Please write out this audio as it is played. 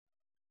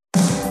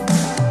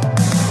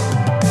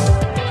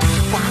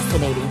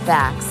Fascinating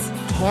facts,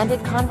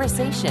 candid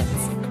conversations,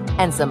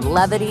 and some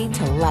levity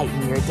to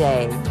lighten your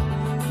day.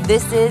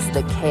 This is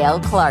The Cale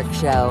Clark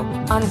Show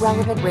on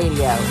Relevant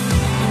Radio.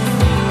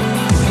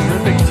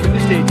 Terrific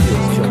Tuesday to you.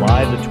 It's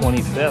July the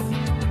 25th,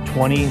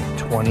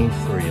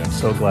 2023. I'm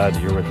so glad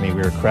that you're with me.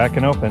 We are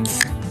cracking open.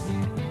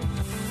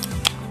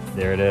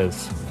 There it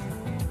is.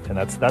 And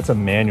that's a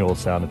manual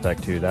sound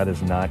effect, too. That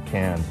is not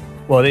can.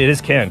 Well, it is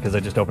can, because I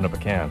just opened up a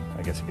can,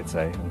 I guess you could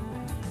say. And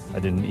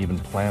I didn't even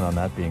plan on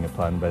that being a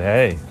pun, but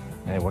hey,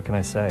 what can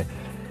I say?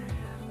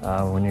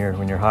 When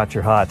you're hot,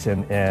 you're hot.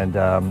 And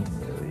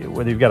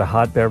whether you've got a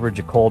hot beverage,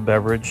 a cold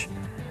beverage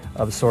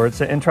of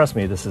sorts, and trust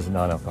me, this is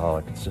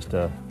non-alcoholic. It's just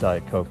a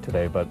Diet Coke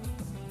today, but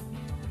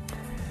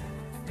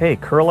hey,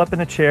 curl up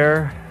in a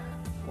chair,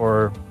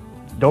 or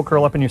don't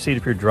curl up in your seat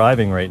if you're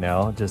driving right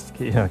now. Just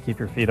keep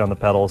your feet on the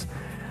pedals.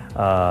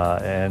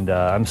 And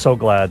I'm so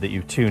glad that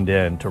you tuned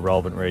in to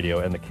Relevant Radio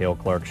and the Cale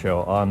Clark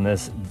Show on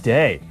this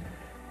day,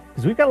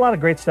 because we've got a lot of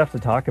great stuff to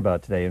talk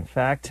about today. In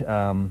fact,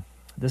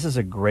 this is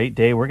a great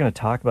day. We're going to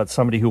talk about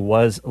somebody who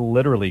was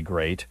literally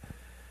greater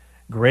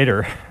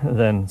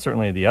than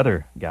certainly the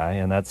other guy,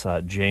 and that's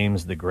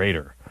James the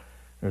Greater.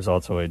 There's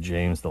also a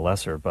James the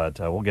Lesser, but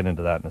we'll get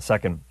into that in a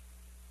second.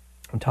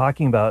 I'm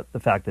talking about the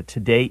fact that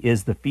today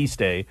is the feast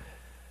day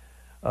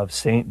of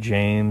St.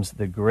 James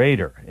the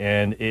Greater.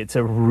 And it's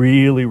a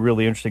really,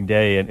 really interesting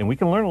day, and we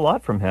can learn a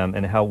lot from him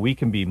and how we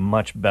can be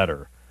much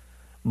better,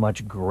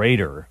 much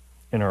greater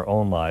in our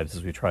own lives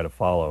as we try to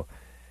follow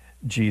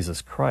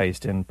Jesus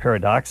Christ. And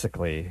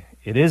paradoxically,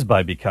 it is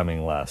by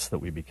becoming less that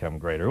we become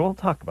greater. We'll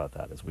talk about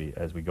that as we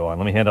go on.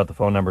 Let me hand out the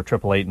phone number,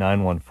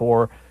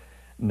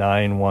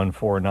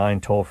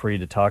 888-914-9149, toll free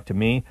to talk to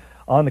me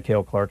on the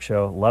Cale Clark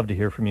Show. Love to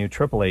hear from you,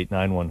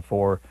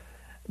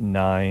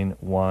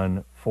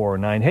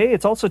 888-914-9149. Hey,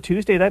 it's also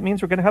Tuesday. That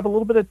means we're going to have a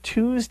little bit of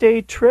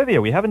Tuesday trivia.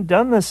 We haven't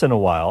done this in a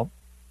while,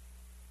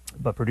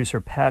 but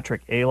producer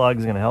Patrick Alog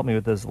is going to help me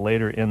with this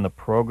later in the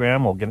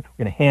program. We're going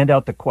to hand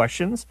out the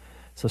questions,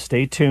 so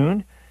stay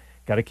tuned.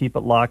 Got to keep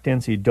it locked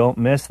in so you don't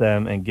miss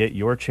them and get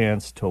your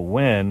chance to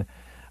win.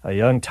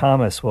 Young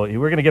Thomas, well,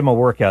 we're going to give him a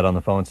workout on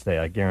the phones today.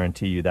 I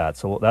guarantee you that.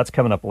 So that's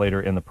coming up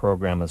later in the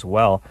program as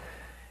well.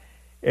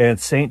 And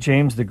St.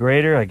 James the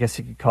Greater, I guess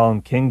you could call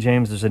him King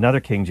James. There's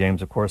another King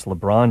James, of course,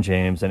 LeBron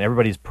James, and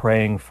everybody's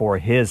praying for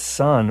his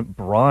son,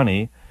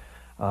 Bronny,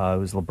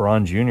 who's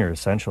LeBron Jr.,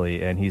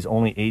 essentially, and he's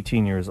only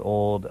 18 years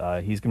old.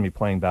 He's going to be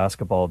playing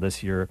basketball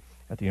this year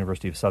at the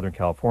University of Southern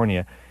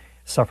California.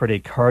 Suffered a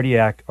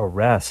cardiac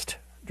arrest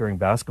during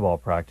basketball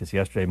practice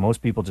yesterday.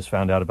 Most people just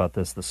found out about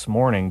this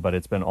morning, but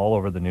it's been all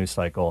over the news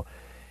cycle,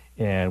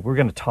 and we're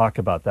going to talk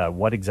about that,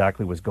 what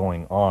exactly was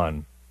going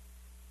on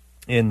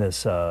in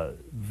this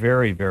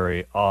very,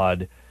 very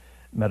odd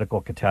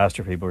medical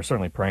catastrophe. But we're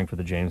certainly praying for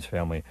the James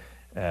family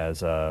as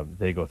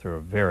they go through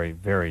a very,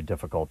 very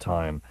difficult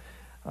time.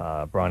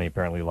 Bronny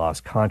apparently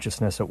lost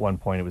consciousness at one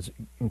point. It was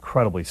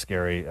incredibly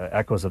scary.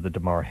 Echoes of the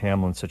Damar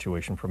Hamlin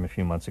situation from a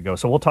few months ago.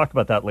 So we'll talk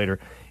about that later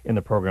in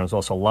the program. There's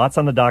also lots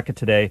on the docket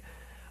today.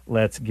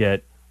 Let's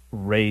get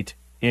right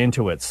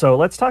into it. So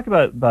let's talk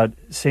about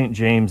St.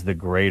 James the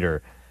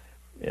Greater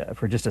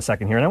for just a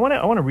second here. And I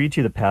want to read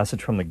you the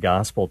passage from the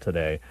Gospel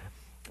today.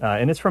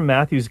 And it's from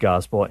Matthew's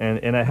Gospel,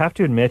 and I have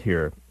to admit,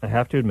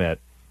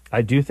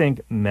 I do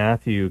think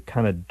Matthew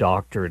kind of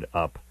doctored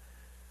up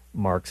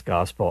Mark's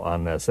Gospel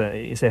on this.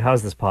 You say, how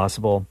is this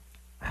possible?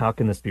 How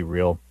can this be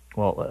real?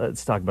 Well,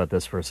 let's talk about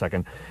this for a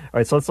second. All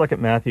right, so let's look at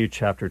Matthew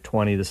chapter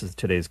 20. This is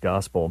today's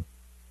Gospel,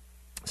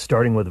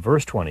 starting with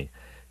verse 20.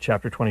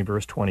 Chapter 20,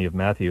 verse 20 of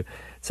Matthew. It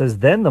says,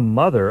 "Then the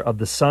mother of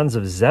the sons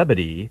of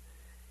Zebedee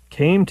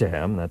came to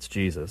him," that's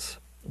Jesus,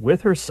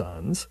 "with her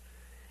sons,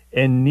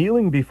 and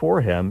kneeling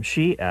before him,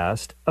 she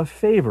asked a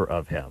favor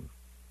of him.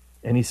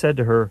 And he said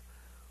to her,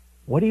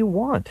 'What do you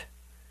want?'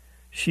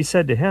 She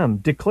said to him,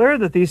 'Declare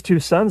that these two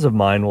sons of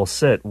mine will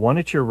sit, one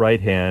at your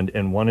right hand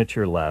and one at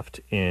your left,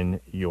 in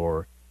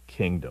your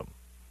kingdom.'"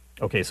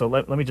 Okay, so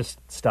let me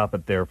just stop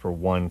it there for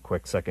one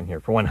quick second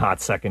here, for one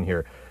hot second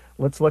here.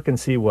 Let's look and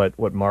see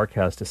what Mark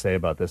has to say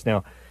about this.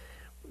 Now,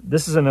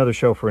 this is another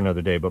show for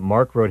another day, but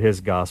Mark wrote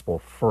his gospel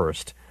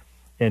first,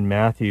 and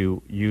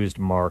Matthew used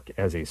Mark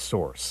as a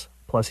source.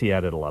 Plus, he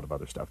added a lot of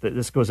other stuff.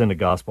 This goes into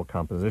gospel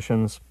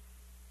compositions.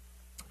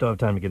 Don't have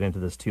time to get into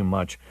this too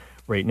much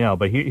right now,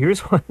 but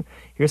here's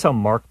how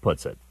Mark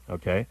puts it,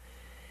 okay?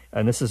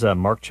 And this is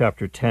Mark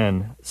chapter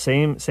 10,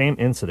 same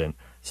incident,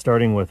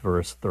 starting with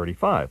verse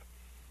 35.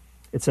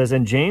 It says,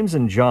 "And James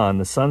and John,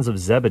 the sons of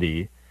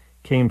Zebedee,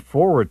 came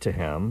forward to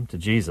him," to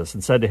Jesus,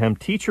 "and said to him,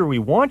 'Teacher, we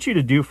want you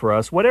to do for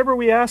us whatever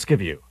we ask of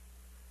you.'"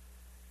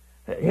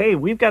 Hey,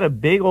 we've got a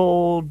big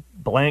old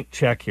blank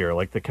check here,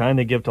 like the kind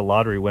they give to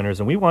lottery winners,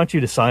 and we want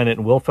you to sign it,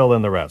 and we'll fill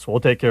in the rest. We'll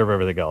take care of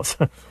everything else.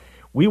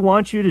 We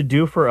want you to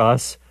do for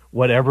us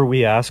whatever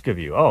we ask of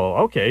you. Oh,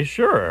 okay,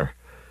 sure.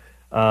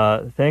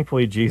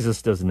 Thankfully,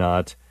 Jesus does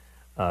not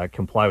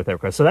comply with that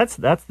request. So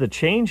that's the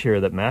change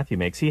here that Matthew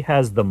makes. He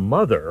has the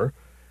mother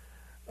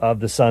of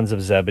the sons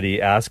of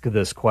Zebedee ask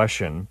this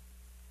question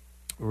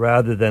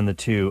rather than the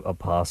two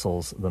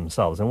apostles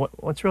themselves. And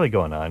what's really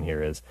going on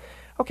here is,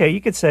 okay,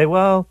 you could say,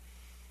 well,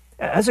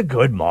 as a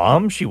good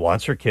mom, she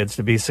wants her kids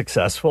to be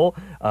successful.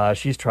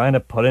 She's trying to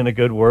put in a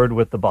good word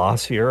with the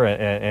boss here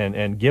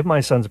and give my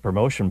sons a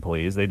promotion,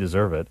 please. They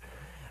deserve it.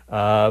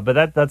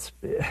 But that's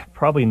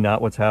probably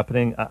not what's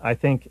happening. I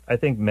think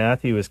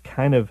Matthew is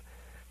kind of,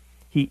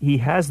 he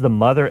has the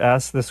mother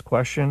ask this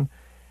question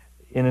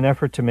in an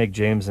effort to make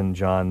James and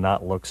John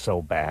not look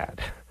so bad,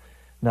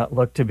 not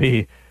look to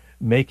be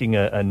making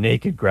a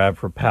naked grab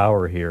for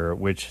power here,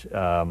 which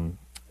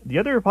the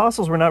other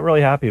apostles were not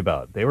really happy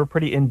about. They were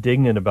pretty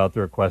indignant about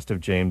the request of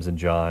James and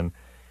John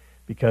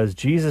because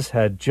Jesus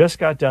had just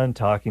got done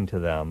talking to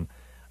them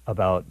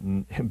about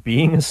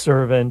being a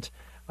servant,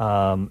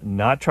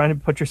 not trying to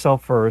put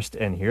yourself first,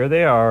 and here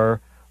they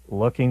are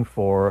looking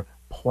for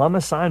plum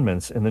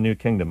assignments in the new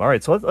kingdom. All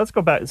right, so let's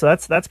go back. So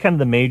that's kind of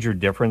the major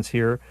difference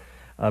here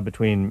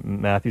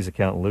between Matthew's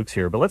account and Luke's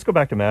here. But let's go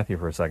back to Matthew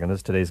for a second. This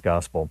is today's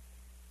gospel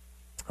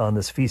on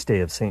this feast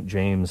day of St.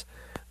 James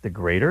the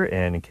Greater,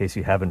 and in case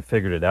you haven't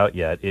figured it out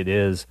yet, it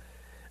is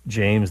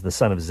James, the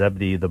son of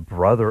Zebedee, the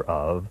brother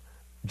of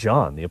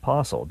John, the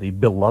apostle, the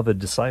beloved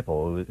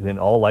disciple, who in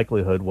all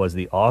likelihood was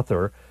the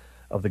author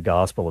of the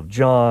Gospel of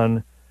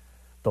John,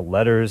 the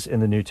letters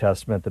in the New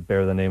Testament that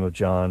bear the name of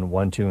John,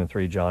 1, 2, and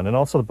 3 John, and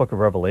also the book of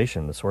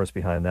Revelation, the source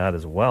behind that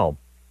as well.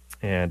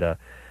 And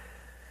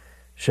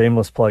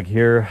shameless plug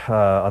here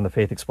on the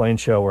Faith Explained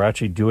show, we're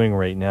actually doing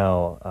right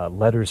now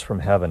Letters from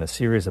Heaven, a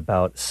series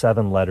about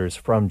 7 letters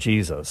from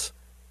Jesus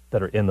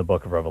that are in the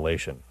book of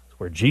Revelation,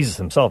 where Jesus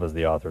himself is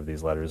the author of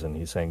these letters, and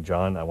he's saying,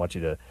 John, I want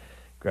you to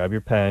grab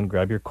your pen,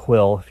 grab your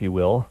quill, if you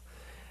will,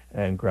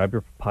 and grab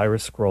your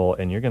papyrus scroll,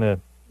 and you're going to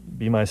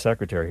be my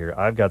secretary here.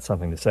 I've got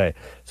something to say.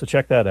 So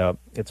check that out.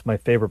 It's my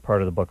favorite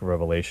part of the book of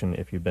Revelation.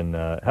 If you've been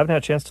haven't had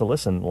a chance to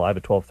listen live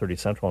at 12:30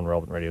 Central on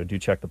Relevant Radio, do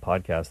check the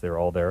podcast. They're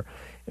all there,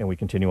 and we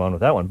continue on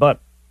with that one. But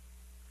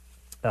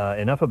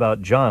enough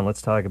about John.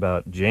 Let's talk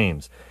about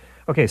James.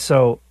 Okay,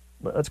 so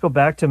let's go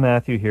back to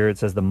Matthew here. It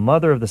says, the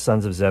mother of the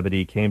sons of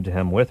Zebedee came to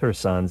him with her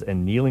sons,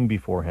 and kneeling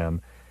before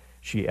him,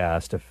 she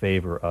asked a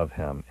favor of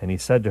him. And he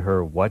said to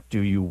her, what do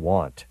you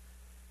want?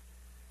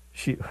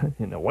 She,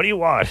 what do you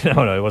want?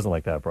 No, it wasn't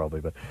like that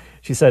probably. But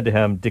she said to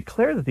him,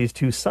 declare that these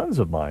 2 sons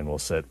of mine will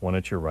sit, one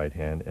at your right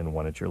hand and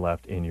one at your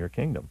left in your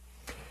kingdom.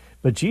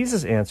 But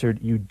Jesus answered,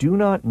 you do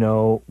not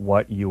know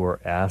what you are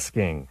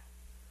asking.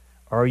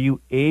 Are you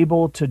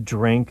able to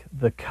drink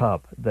the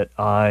cup that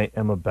I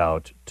am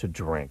about to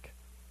drink?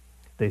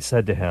 They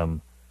said to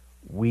him,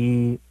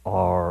 we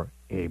are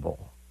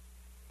able.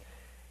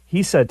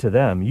 He said to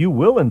them, you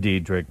will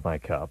indeed drink my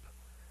cup,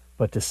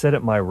 but to sit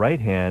at my right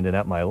hand and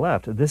at my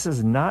left, this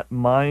is not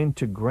mine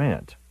to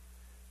grant,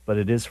 but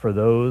it is for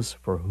those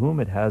for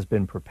whom it has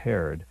been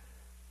prepared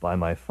by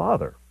my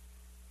Father.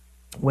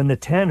 When the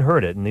 10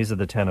 heard it, and these are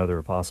the 10 other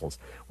apostles,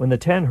 when the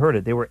 10 heard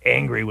it, they were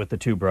angry with the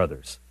 2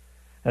 brothers.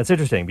 That's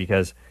interesting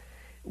because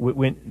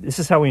this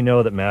is how we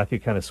know that Matthew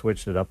kind of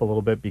switched it up a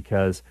little bit,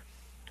 because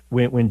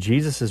when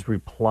Jesus is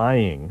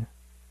replying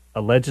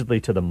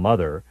allegedly to the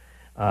mother,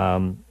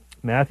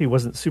 Matthew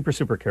wasn't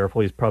super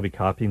careful. He's probably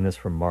copying this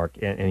from Mark,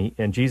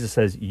 and Jesus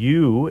says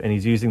you, and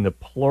he's using the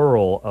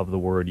plural of the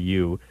word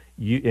you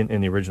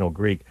in the original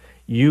Greek.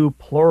 You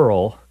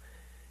plural,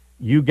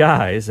 you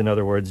guys, in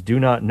other words, do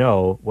not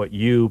know what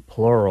you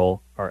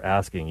plural are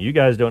asking. You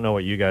guys don't know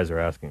what you guys are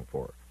asking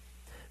for.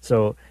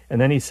 So,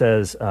 and then he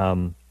says,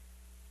 in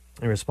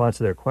response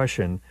to their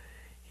question,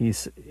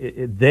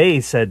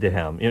 they said to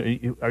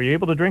him, are you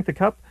able to drink the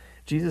cup?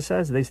 Jesus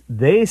says,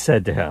 they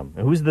said to him,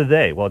 and who's the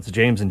they? Well, it's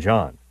James and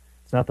John.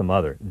 It's not the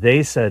mother.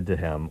 They said to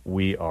him,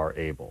 we are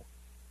able.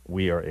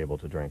 We are able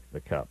to drink the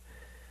cup.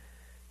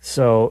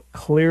 So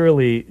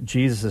clearly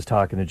Jesus is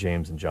talking to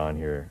James and John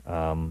here.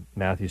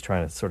 Matthew's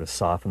trying to sort of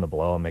soften the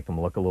blow and make them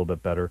look a little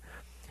bit better.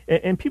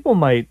 And people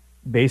might,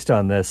 based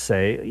on this,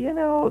 say,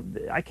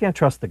 I can't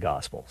trust the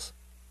Gospels.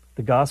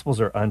 The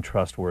Gospels are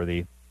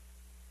untrustworthy.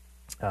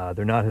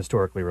 They're not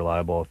historically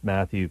reliable. If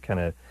Matthew kind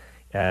of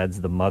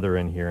adds the mother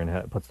in here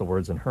and puts the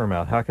words in her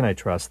mouth, how can I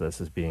trust this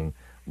as being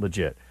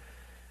legit?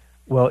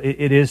 Well,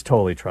 it is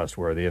totally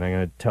trustworthy, and I'm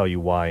going to tell you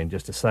why in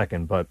just a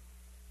second. But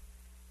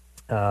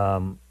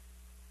and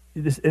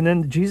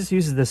then Jesus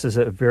uses this as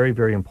a very,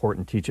 very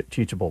important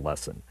teachable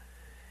lesson.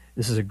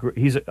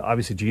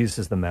 Obviously Jesus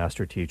is the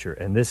master teacher,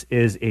 and this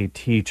is a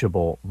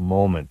teachable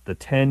moment. The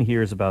 10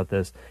 hear about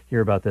this.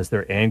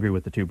 They're angry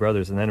with the 2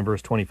 brothers, and then in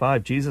verse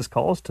 25, Jesus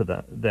calls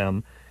to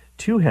them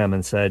to him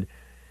and said,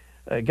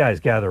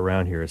 "Guys, gather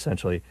around here."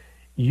 Essentially,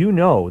 you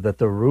know that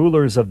the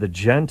rulers of the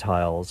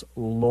Gentiles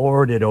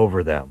lord it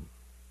over them,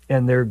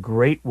 and their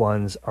great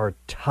ones are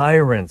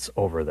tyrants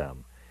over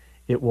them.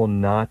 It will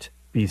not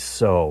be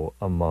so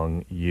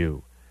among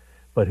you.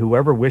 But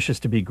whoever wishes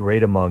to be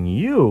great among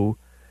you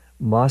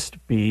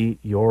must be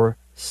your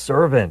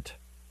servant.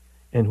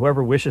 And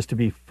whoever wishes to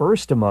be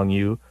first among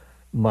you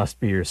must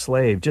be your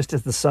slave, just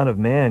as the Son of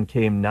Man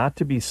came not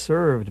to be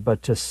served,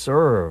 but to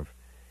serve,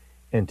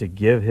 and to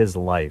give his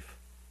life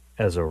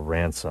as a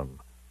ransom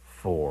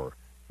for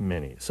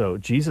many. So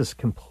Jesus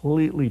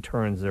completely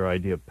turns their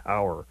idea of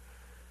power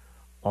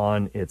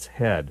on its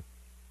head.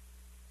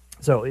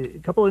 So a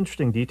couple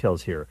interesting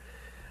details here.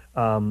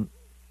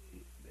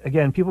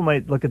 Again, people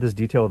might look at this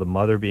detail of the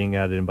mother being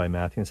added in by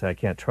Matthew and say, I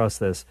can't trust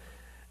this.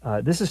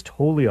 This is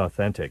totally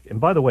authentic. And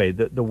by the way,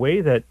 the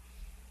way that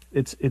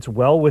it's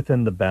well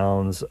within the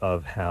bounds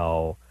of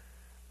how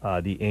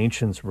the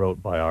ancients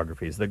wrote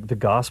biographies. The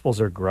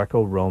Gospels are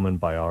Greco-Roman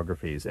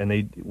biographies,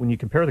 and when you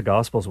compare the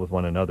Gospels with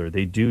one another,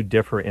 they do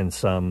differ in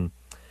some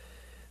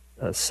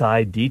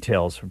side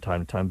details from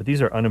time to time, but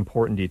these are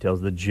unimportant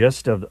details. The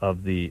gist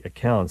of the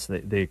accounts,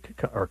 they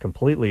are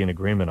completely in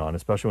agreement on,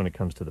 especially when it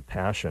comes to the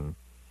Passion.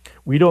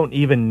 We don't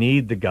even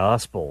need the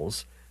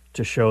Gospels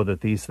to show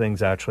that these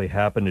things actually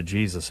happened to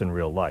Jesus in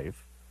real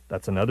life.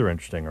 That's another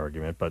interesting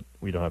argument, but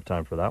we don't have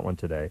time for that one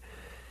today.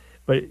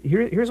 But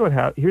here's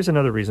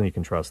another reason you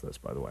can trust this,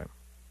 by the way.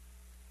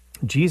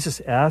 Jesus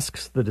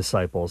asks the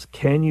disciples,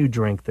 "Can you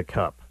drink the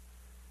cup?"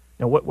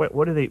 Now,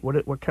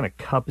 what kind of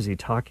cup is he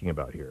talking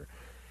about here?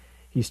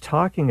 He's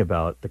talking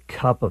about the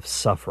cup of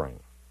suffering.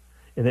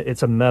 And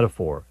it's a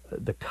metaphor,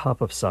 the cup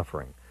of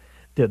suffering,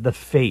 the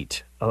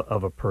fate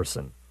of a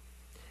person.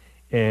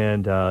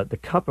 And the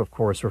cup, of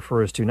course,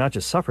 refers to not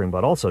just suffering,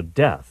 but also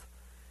death.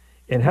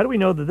 And how do we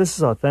know that this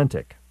is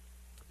authentic?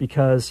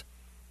 Because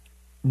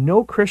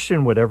no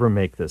Christian would ever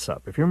make this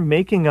up. If you're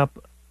making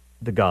up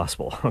the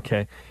gospel,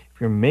 okay,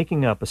 if you're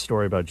making up a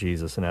story about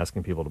Jesus and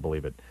asking people to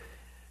believe it,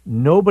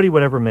 nobody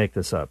would ever make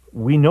this up.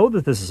 We know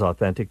that this is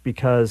authentic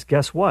because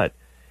guess what?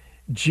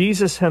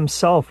 Jesus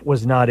himself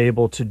was not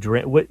able to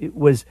drink,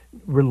 was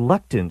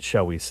reluctant,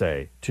 shall we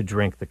say, to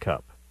drink the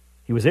cup.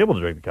 He was able to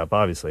drink the cup,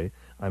 obviously.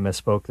 I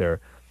misspoke there.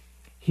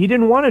 He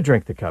didn't want to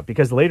drink the cup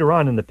because later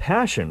on in the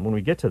Passion, when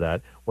we get to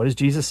that, what does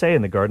Jesus say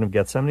in the Garden of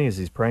Gethsemane as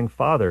he's praying,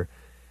 Father,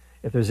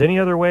 if there's any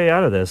other way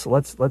out of this,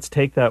 let's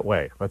take that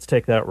way. Let's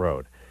take that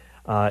road.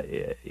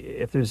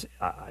 If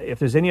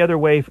there's any other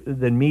way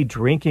than me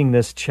drinking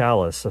this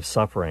chalice of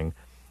suffering,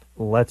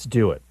 let's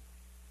do it.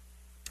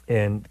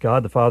 And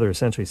God the Father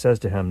essentially says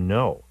to him,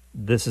 no,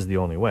 this is the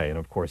only way. And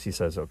of course he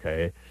says,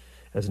 okay,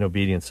 as an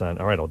obedient son,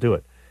 all right, I'll do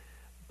it.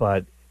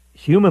 But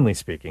humanly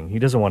speaking, he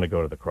doesn't want to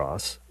go to the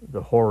cross,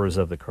 the horrors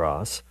of the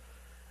cross.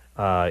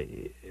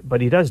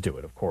 But he does do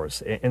it, of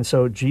course. And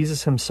so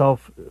Jesus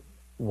himself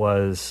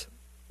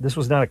this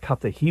was not a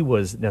cup that he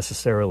was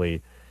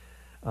necessarily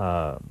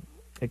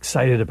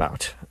excited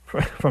about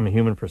from a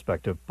human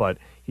perspective, but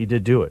he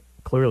did do it.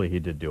 Clearly he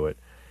did do it.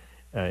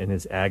 In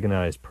his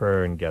agonized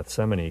prayer in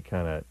Gethsemane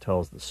kind of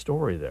tells the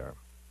story there.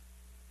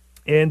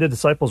 And the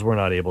disciples were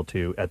not able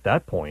to, at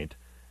that point,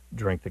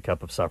 drink the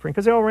cup of suffering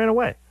because they all ran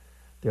away.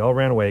 They all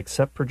ran away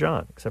except for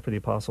John, except for the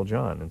Apostle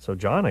John. And so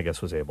John, I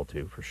guess, was able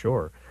to, for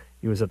sure.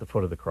 He was at the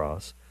foot of the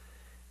cross.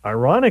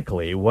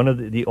 Ironically,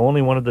 the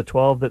only one of the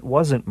 12 that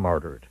wasn't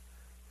martyred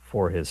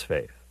for his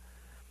faith.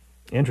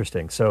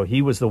 Interesting. So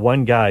he was the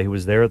one guy who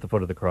was there at the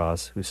foot of the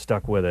cross, who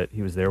stuck with it.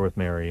 He was there with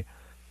Mary,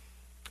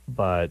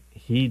 but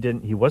he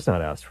was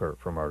not asked for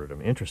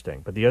martyrdom.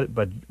 Interesting.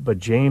 But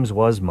James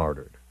was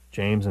martyred.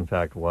 James, in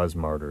fact, was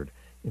martyred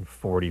in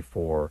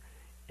 44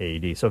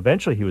 AD. So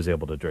eventually he was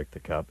able to drink the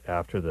cup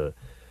after the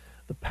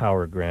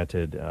power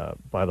granted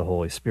by the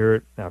Holy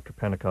Spirit after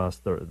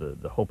Pentecost,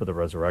 the hope of the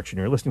resurrection.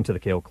 You're listening to the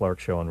Cale Clark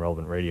Show on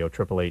Relevant Radio,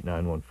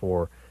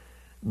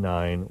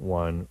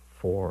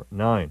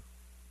 888-914-9149.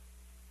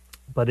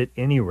 But at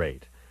any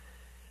rate,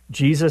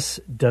 Jesus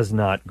does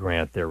not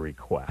grant their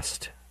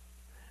request.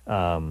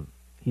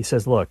 He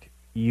says, look,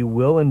 you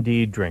will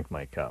indeed drink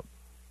my cup.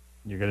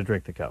 You're going to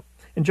drink the cup.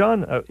 And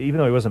John, even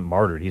though he wasn't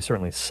martyred, he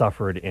certainly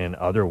suffered in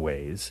other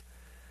ways.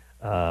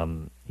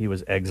 He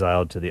was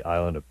exiled to the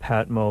island of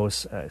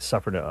Patmos,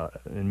 suffered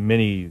in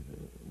many.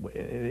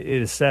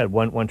 It is said,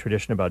 one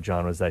tradition about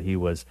John was that he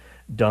was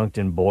dunked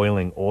in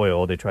boiling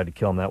oil. They tried to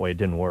kill him that way. It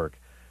didn't work.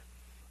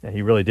 And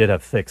he really did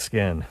have thick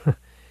skin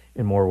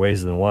in more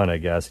ways than one, I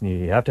guess. And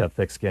you have to have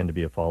thick skin to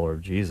be a follower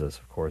of Jesus,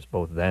 of course,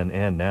 both then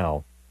and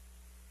now.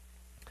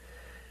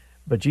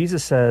 But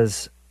Jesus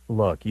says,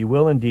 look, you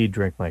will indeed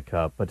drink my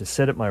cup, but to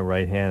sit at my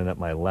right hand and at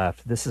my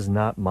left, this is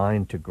not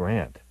mine to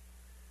grant,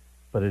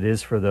 but it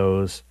is for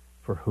those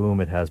for whom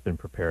it has been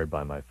prepared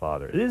by my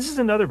Father. This is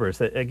another verse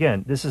that,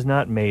 again, this is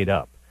not made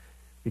up,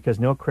 because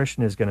no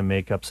Christian is going to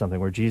make up something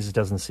where Jesus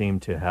doesn't seem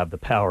to have the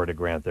power to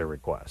grant their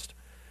request.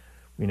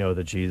 We know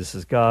that Jesus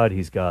is God.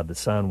 He's God the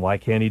Son. Why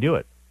can't he do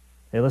it?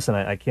 Hey, listen,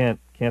 I can't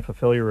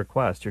fulfill your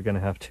request. You're going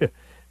to have to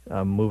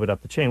move it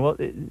up the chain. Well,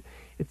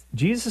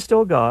 Jesus is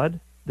still God.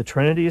 The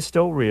Trinity is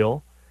still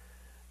real.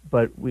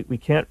 But we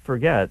can't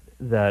forget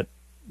that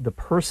the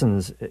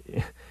persons...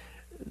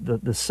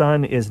 The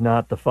Son is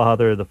not the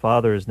Father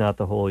is not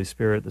the Holy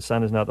Spirit, the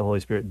Son is not the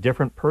Holy Spirit.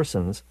 Different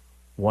persons,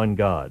 one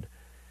God,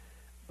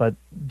 but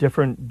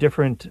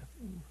different,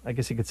 I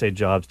guess you could say,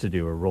 jobs to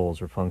do, or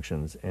roles or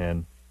functions.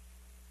 And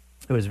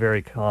it was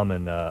very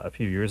common a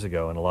few years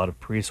ago, and a lot of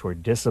priests were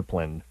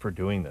disciplined for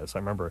doing this. I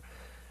remember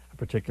a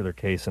particular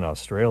case in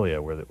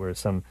Australia where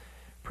some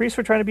priests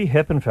were trying to be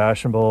hip and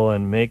fashionable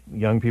and make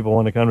young people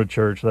want to come to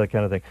church, that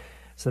kind of thing.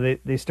 So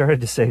they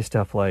started to say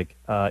stuff like,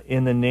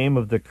 in the name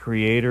of the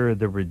Creator,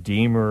 the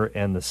Redeemer,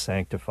 and the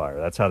Sanctifier.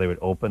 That's how they would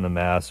open the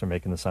Mass or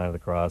making the sign of the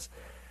cross.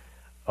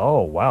 Oh,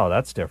 wow,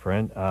 that's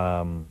different.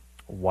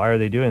 Why are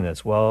they doing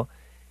this? Well,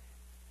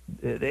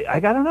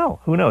 I gotta know.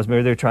 Who knows?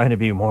 Maybe they're trying to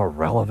be more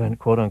relevant,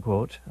 quote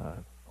unquote.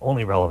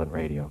 Only relevant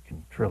radio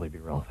can truly be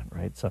relevant,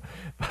 right? So,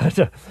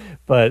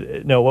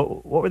 but no.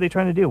 What were they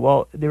trying to do?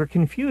 Well, they were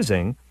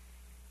confusing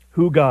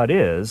who God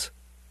is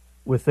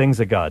with things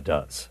that God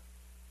does.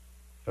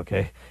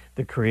 Okay,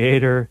 the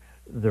Creator,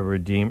 the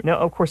Redeemer. Now,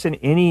 of course, in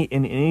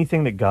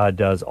anything that God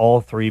does, all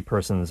three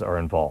persons are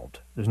involved.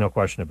 There's no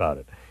question about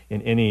it.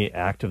 In any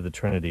act of the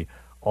Trinity,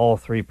 all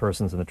three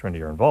persons in the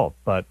Trinity are involved.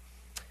 But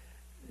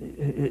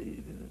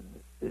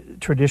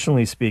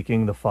traditionally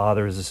speaking, the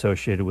Father is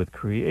associated with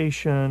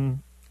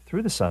creation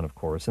through the Son, of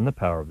course, and the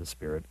power of the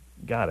Spirit.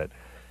 Got it.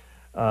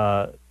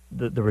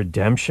 The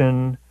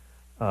redemption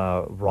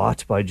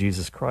wrought by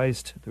Jesus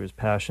Christ through his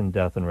passion,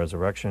 death, and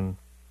resurrection.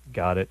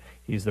 Got it.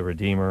 He's the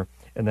Redeemer.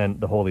 And then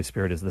the Holy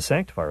Spirit is the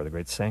Sanctifier, the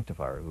great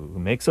Sanctifier, who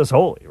makes us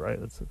holy,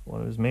 right? That's one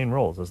of his main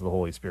roles, is the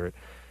Holy Spirit.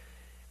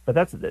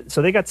 But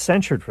so they got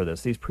censured for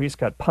this. These priests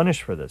got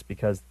punished for this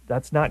because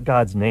that's not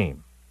God's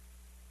name.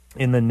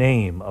 In the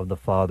name of the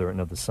Father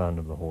and of the Son and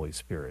of the Holy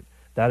Spirit.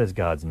 That is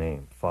God's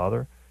name.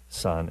 Father,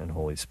 Son, and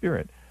Holy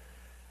Spirit.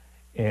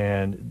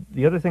 And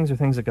the other things are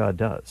things that God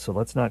does. So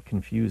let's not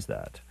confuse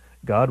that.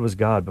 God was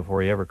God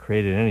before he ever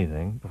created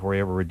anything, before he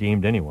ever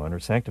redeemed anyone or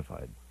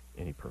sanctified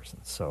any person.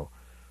 So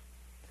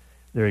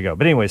there you go.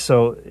 But anyway,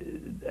 so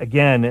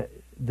again,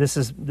 this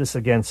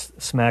again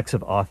smacks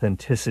of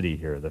authenticity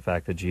here, the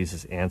fact that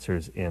Jesus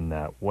answers in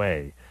that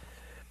way.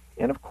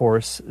 And of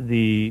course,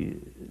 the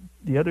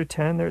other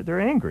 10,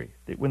 they're angry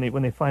when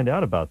they find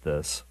out about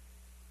this.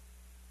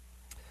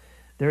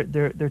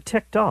 They're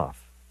ticked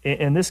off,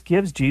 and this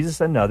gives Jesus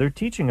another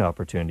teaching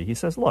opportunity. He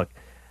says, "Look,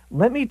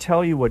 let me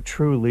tell you what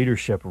true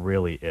leadership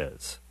really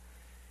is."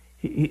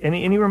 He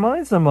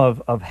reminds them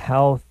of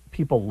how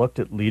people looked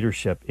at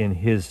leadership in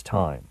his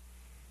time.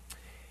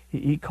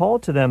 He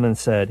called to them and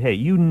said, "Hey,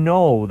 you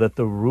know that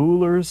the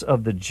rulers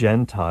of the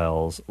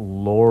Gentiles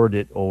lord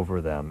it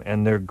over them,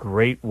 and their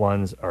great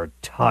ones are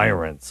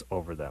tyrants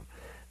over them."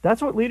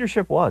 That's what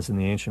leadership was in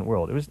the ancient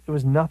world. It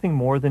was nothing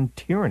more than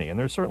tyranny, and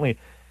there's certainly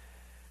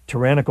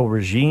tyrannical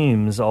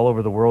regimes all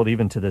over the world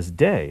even to this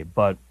day.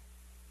 But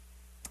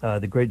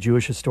the great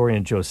Jewish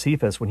historian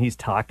Josephus, when he's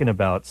talking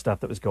about stuff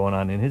that was going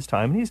on in his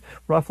time, and he's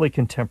roughly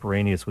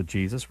contemporaneous with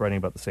Jesus, writing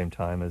about the same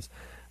time as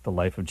the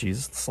life of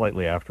Jesus,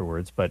 slightly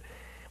afterwards, but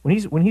when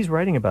he's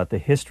writing about the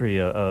history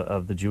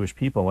of the Jewish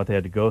people and what they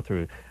had to go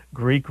through,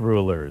 Greek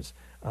rulers,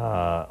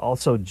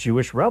 also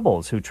Jewish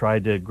rebels who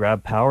tried to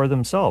grab power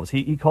themselves,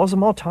 he calls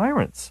them all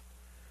tyrants.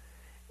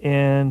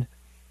 And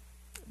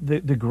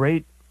the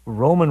great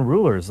Roman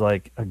rulers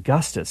like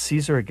Augustus,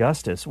 Caesar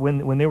Augustus,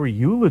 when they were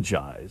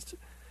eulogized,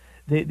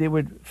 they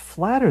would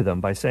flatter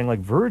them by saying, like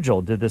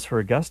Virgil did this for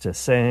Augustus,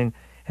 saying,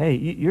 "Hey,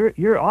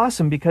 you're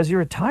awesome because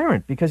you're a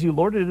tyrant, because you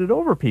lorded it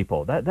over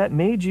people. That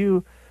made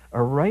you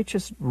a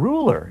righteous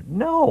ruler."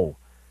 No,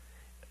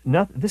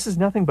 this is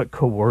nothing but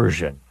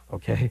coercion,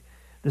 okay?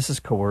 This is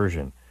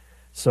coercion.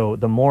 So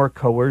the more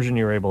coercion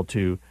you're able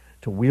to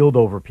wield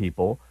over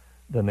people,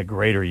 then the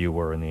greater you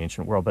were in the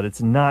ancient world. But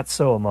it's not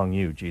so among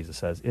you, Jesus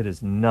says. It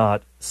is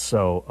not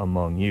so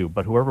among you.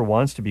 But whoever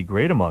wants to be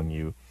great among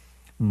you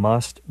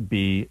must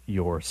be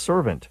your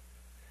servant.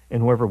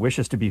 And whoever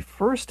wishes to be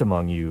first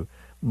among you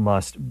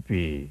must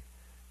be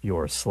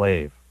your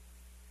slave.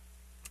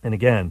 And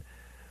again,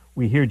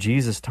 we hear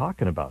Jesus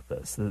talking about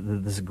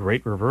this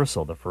great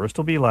reversal. The first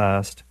will be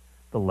last,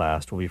 the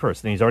last will be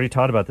first. And he's already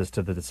taught about this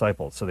to the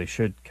disciples, so they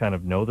should kind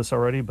of know this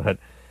already. But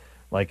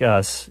like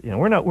us,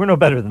 we're no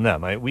better than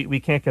them. We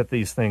can't get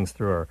these things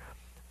through our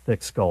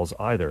thick skulls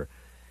either.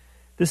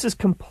 This is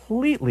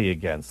completely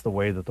against the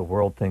way that the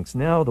world thinks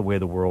now, the way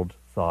the world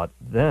thought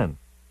then.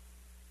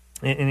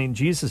 And in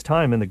Jesus'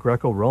 time, in the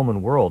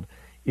Greco-Roman world,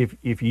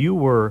 if you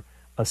were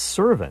a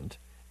servant,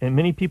 and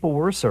many people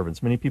were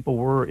servants, many people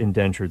were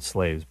indentured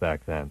slaves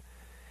back then.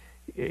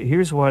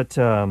 Here's what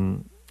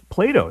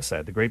Plato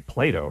said, the great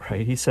Plato,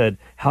 right? He said,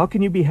 "How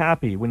can you be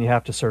happy when you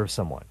have to serve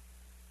someone?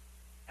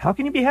 How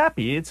can you be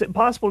happy? It's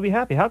impossible to be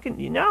happy. How can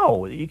you?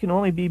 No, you can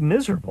only be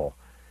miserable."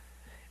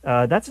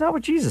 That's not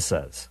what Jesus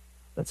says.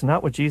 That's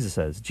not what Jesus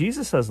says.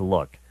 Jesus says,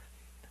 "Look,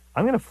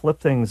 I'm going to flip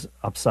things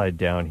upside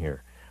down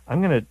here. I'm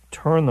going to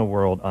turn the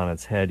world on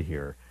its head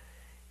here."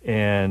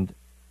 And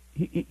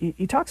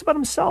he talks about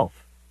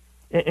himself.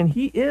 And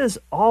he is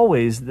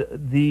always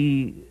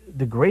the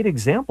great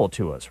example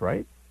to us,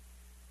 right?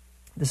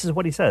 This is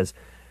what he says.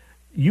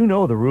 "You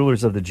know the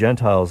rulers of the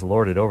Gentiles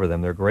lord it over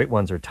them. Their great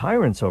ones are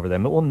tyrants over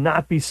them. It will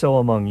not be so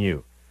among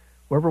you.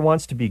 Whoever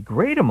wants to be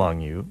great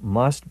among you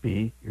must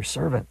be your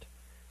servant.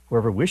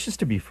 Whoever wishes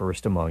to be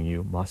first among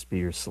you must be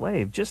your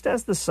slave, just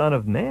as the Son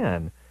of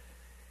Man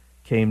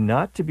came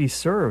not to be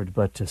served,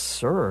 but to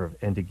serve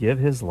and to give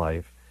his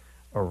life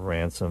a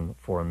ransom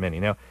for many."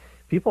 Now,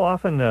 people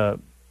often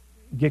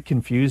get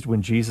confused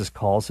when Jesus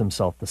calls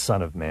himself the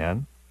Son of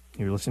Man.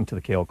 You're listening to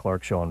the Cale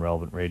Clark Show on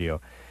Relevant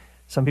Radio.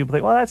 Some people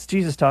think, well, that's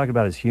Jesus talking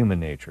about his human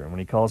nature. And when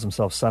he calls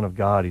himself Son of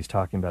God, he's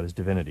talking about his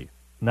divinity.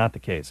 Not the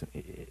case.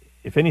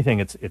 If anything,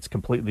 it's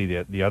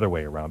completely the other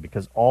way around,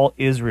 because all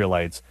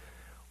Israelites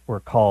were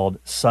called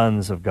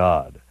sons of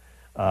God.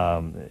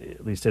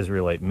 At least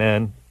Israelite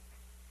men.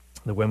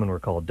 The women were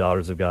called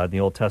daughters of God. In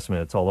the Old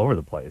Testament, it's all over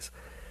the place.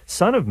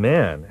 Son of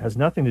Man has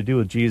nothing to do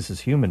with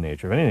Jesus' human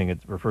nature. If anything, it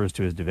refers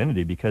to his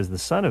divinity, because the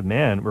Son of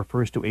Man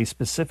refers to a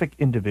specific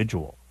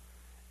individual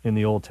in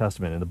the Old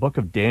Testament. In the book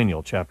of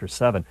Daniel, chapter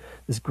 7,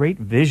 this great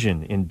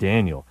vision in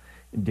Daniel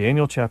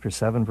chapter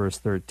 7, verse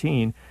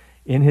 13,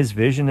 in his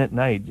vision at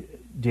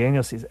night,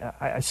 Daniel says,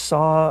 I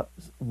saw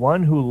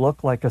one who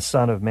looked like a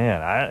son of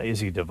man. Is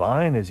he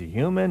divine? Is he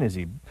human? Is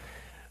he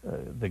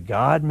the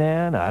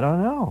God-man? I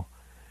don't know.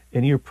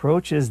 And he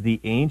approaches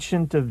the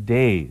Ancient of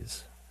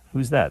Days.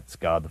 Who's that? It's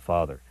God the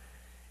Father.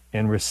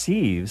 And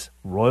receives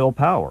royal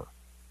power.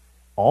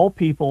 All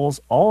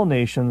peoples, all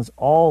nations,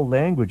 all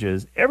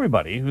languages,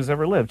 everybody who's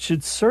ever lived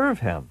should serve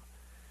him.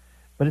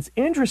 But it's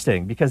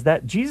interesting because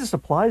that Jesus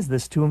applies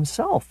this to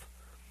himself.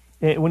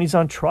 When he's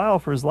on trial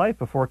for his life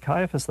before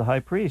Caiaphas, the high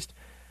priest,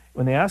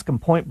 when they ask him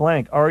point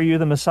blank, are you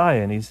the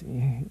Messiah? And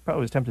he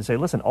probably was tempted to say,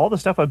 listen, all the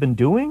stuff I've been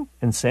doing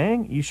and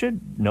saying, you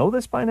should know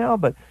this by now.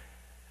 But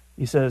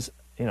he says,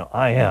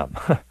 I am.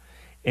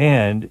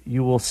 And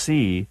you will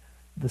see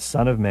the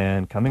Son of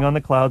Man coming on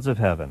the clouds of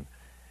heaven.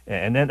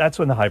 And then that's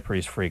when the high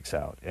priest freaks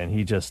out. And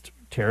he just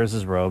tears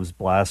his robes,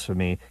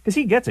 blasphemy, because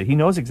he gets it. He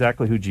knows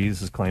exactly who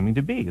Jesus is claiming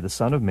to be, the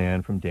Son of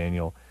Man from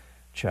Daniel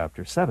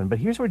chapter 7. But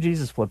here's where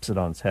Jesus flips it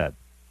on its head.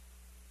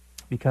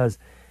 Because,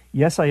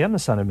 yes, I am the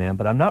Son of Man,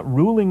 but I'm not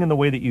ruling in the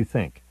way that you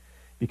think.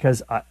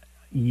 Because,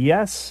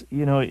 yes,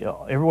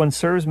 everyone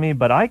serves me,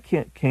 but I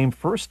came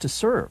first to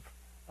serve.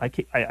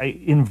 I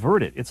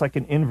invert it. It's like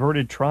an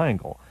inverted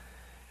triangle.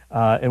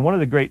 And one of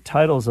the great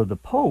titles of the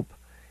Pope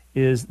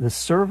is the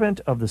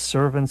servant of the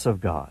servants of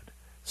God.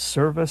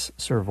 Servus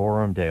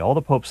Servorum Dei. All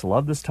the popes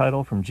love this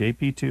title from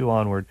JP2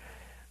 onward.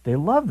 They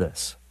love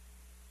this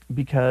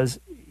because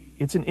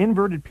it's an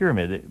inverted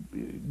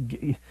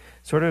pyramid.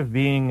 Sort of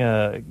being,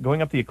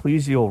 going up the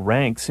ecclesial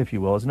ranks, if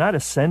you will, is not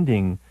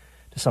ascending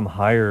to some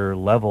higher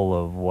level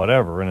of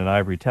whatever in an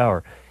ivory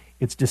tower.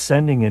 It's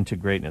descending into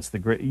greatness.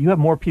 You have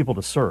more people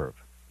to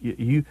serve.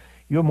 You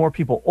have more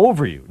people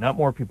over you, not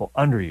more people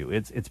under you.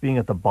 It's being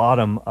at the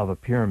bottom of a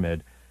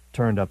pyramid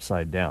turned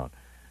upside down.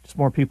 Just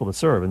more people to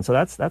serve. And so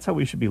that's how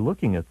we should be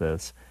looking at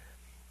this.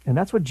 And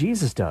that's what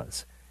Jesus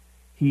does.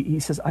 He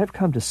says, I've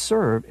come to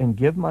serve and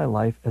give my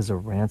life as a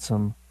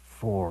ransom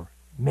for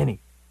many.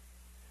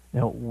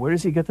 Now, where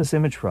does he get this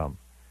image from?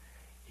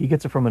 He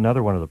gets it from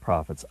another one of the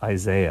prophets,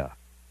 Isaiah.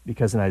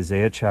 Because in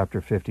Isaiah chapter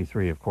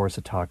 53, of course,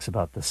 it talks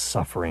about the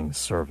suffering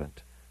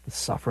servant. The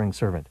suffering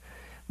servant.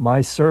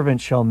 My servant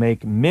shall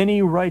make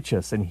many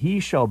righteous, and he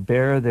shall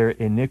bear their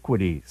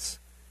iniquities.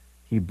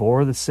 He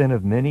bore the sin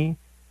of many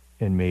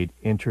and made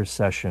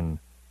intercession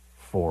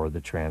for the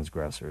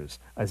transgressors.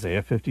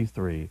 Isaiah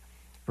 53,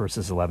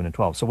 verses 11 and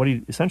 12. So what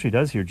he essentially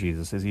does here,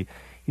 Jesus, is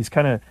he's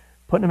kind of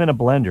putting them in a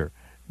blender.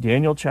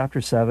 Daniel chapter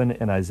 7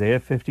 and Isaiah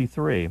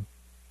 53.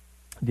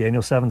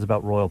 Daniel 7 is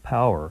about royal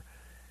power.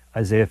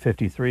 Isaiah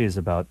 53 is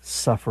about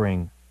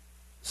suffering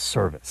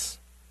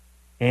service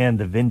and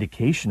the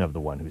vindication of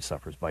the one who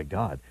suffers by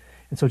God.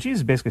 And so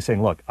Jesus is basically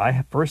saying, look,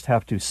 I first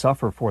have to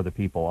suffer for the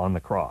people on the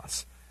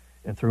cross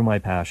and through my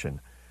passion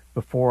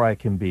before I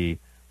can be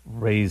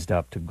raised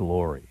up to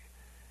glory.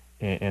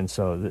 And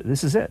so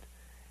this is it.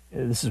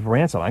 This is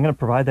ransom. I'm going to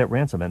provide that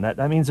ransom. And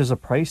that means there's a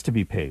price to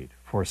be paid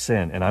for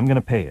sin, and I'm going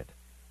to pay it.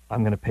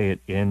 I'm going to pay it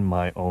in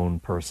my own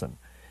person.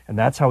 And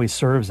that's how he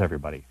serves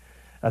everybody.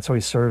 That's how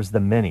he serves the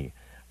many,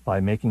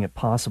 by making it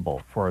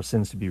possible for our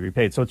sins to be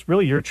repaid. So it's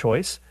really your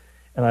choice.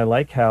 And I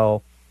like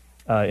how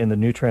in the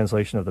new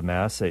translation of the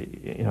Mass,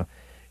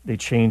 they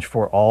change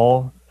for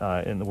all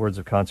in the words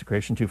of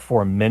consecration to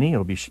for many.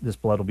 This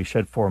blood will be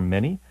shed for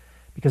many,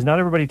 because not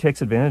everybody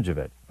takes advantage of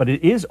it. But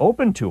it is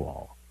open to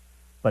all,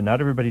 but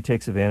not everybody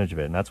takes advantage of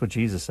it. And that's what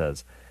Jesus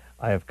says.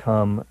 I have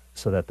come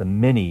so that the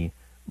many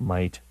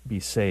might be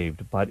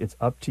saved. But it's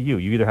up to you.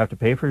 You either have to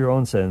pay for your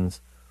own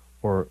sins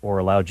or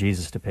allow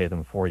Jesus to pay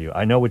them for you.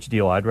 I know which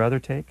deal I'd rather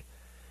take.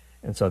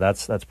 And so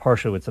that's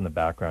partially what's in the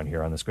background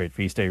here on this great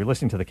feast day. You're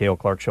listening to the Cale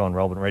Clark Show on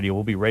Relevant Radio.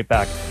 We'll be right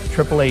back.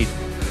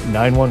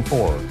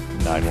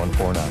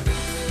 888-914-9149.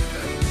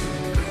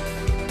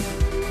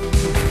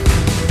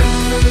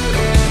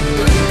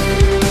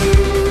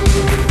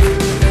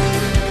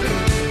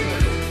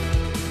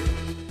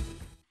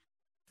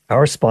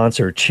 Our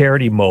sponsor,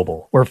 Charity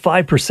Mobile, where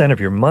 5% of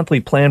your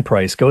monthly plan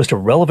price goes to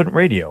Relevant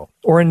Radio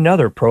or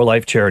another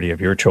pro-life charity of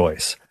your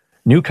choice.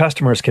 New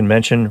customers can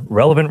mention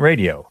Relevant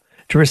Radio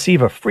to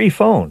receive a free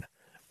phone.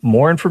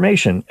 More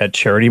information at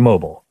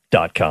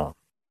CharityMobile.com.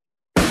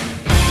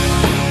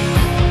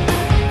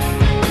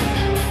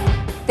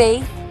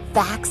 Faith,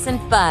 facts, and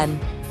fun.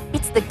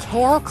 It's the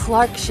Cale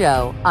Clark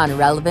Show on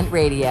Relevant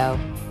Radio.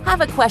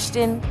 Have a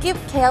question? Give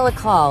Cale a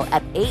call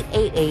at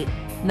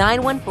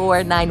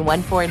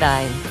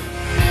 888-914-9149.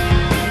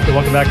 Hey,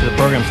 welcome back to the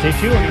program. Stay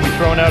tuned. We're going to be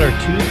throwing out our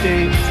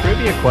Tuesday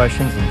trivia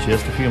questions in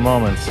just a few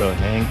moments, so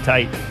hang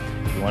tight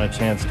if you want a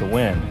chance to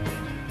win.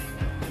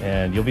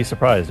 And you'll be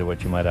surprised at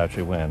what you might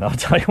actually win. I'll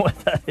tell you what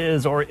that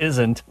is or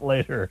isn't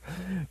later.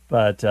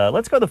 But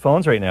let's go to the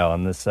phones right now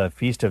on this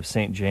Feast of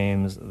St.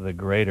 James the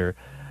Greater.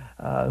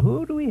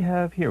 Who do we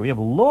have here? We have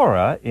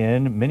Laura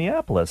in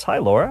Minneapolis. Hi,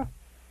 Laura.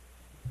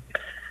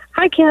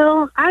 Hi,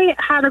 Kel. I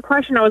had a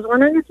question. I was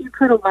wondering if you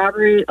could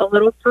elaborate a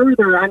little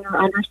further on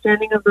your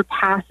understanding of the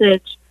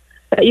passage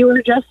that you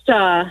were just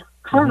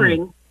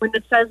covering when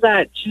it says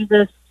that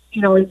Jesus,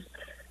 is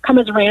come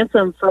as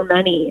ransom for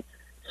many.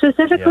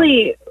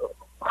 Specifically,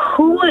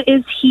 who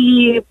is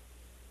he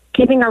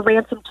giving a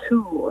ransom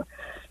to?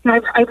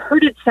 I've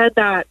heard it said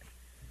that,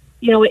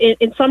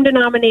 in some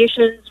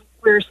denominations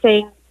we're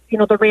saying,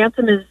 the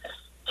ransom is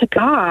to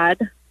God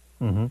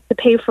to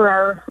pay for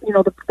our,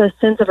 the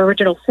sins of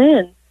original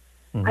sin.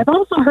 I've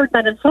also heard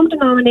that in some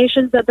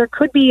denominations that there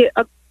could be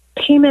a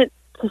payment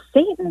to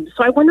Satan.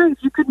 So I wonder if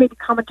you could maybe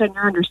comment on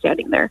your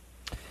understanding there.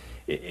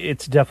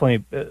 It's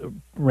definitely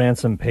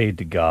ransom paid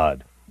to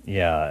God.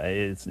 Yeah,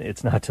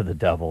 it's not to the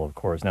devil, of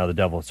course. Now, the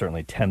devil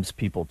certainly tempts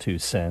people to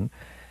sin,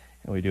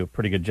 and we do a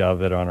pretty good job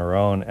of it on our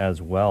own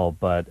as well.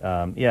 But,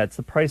 it's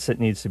the price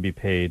that needs to be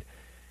paid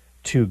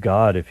to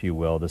God, if you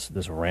will, this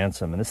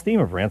ransom. And this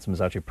theme of ransom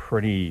is actually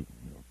pretty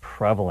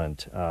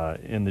prevalent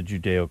in the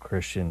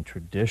Judeo-Christian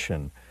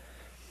tradition.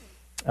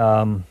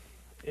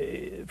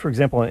 For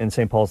example, in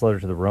St. Paul's letter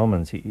to the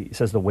Romans, he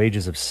says the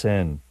wages of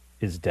sin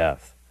is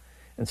death.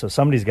 And so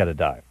somebody's got to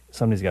die.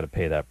 Somebody's got to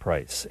pay that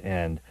price.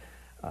 And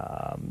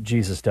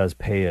Jesus does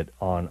pay it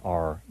on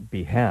our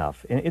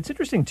behalf. And it's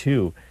interesting,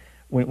 too,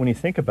 when you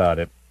think about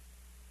it,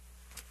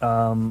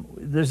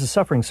 there's a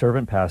suffering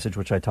servant passage,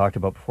 which I talked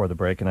about before the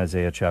break in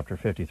Isaiah chapter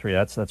 53.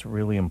 That's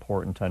really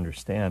important to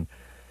understand.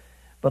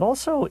 But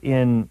also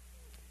in,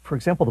 for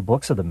example, the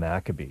books of the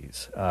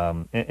Maccabees.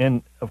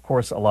 And of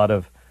course, a lot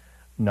of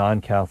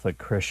non-Catholic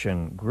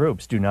Christian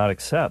groups do not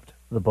accept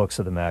the books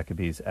of the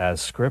Maccabees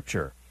as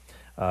scripture.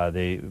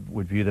 They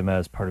would view them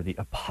as part of the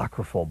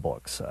apocryphal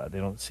books. They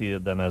don't see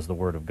them as the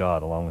Word of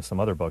God, along with some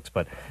other books,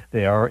 but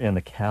they are in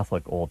the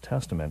Catholic Old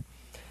Testament.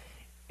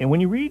 And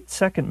when you read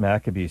 2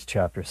 Maccabees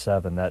chapter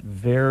 7, that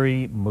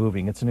very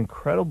moving, it's an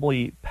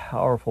incredibly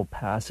powerful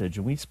passage.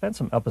 And we spent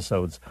some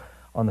episodes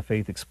on the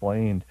Faith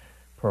Explained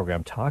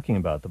program talking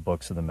about the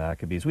books of the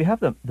Maccabees. We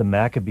have the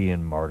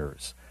Maccabean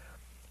martyrs.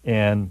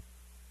 And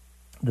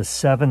the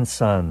 7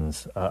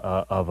 sons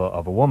of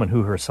a woman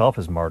who herself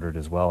is martyred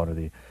as well under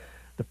the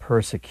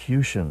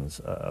persecutions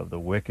of the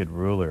wicked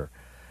ruler.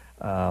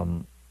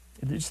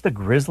 Just the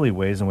grisly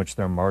ways in which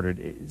they're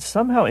martyred.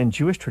 Somehow in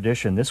Jewish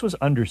tradition, this was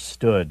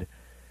understood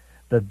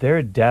that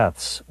their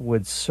deaths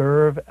would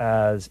serve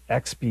as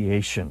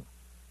expiation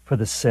for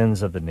the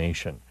sins of the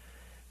nation.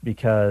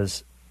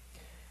 Because,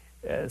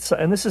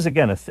 and this is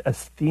again a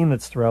theme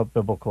that's throughout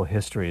biblical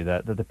history,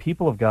 that the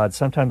people of God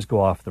sometimes go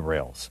off the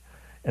rails.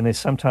 And they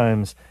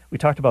sometimes, we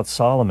talked about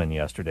Solomon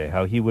yesterday,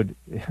 how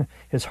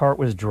his heart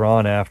was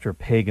drawn after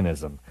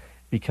paganism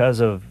because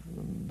of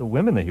the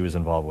women that he was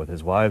involved with,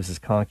 his wives, his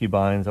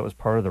concubines. That was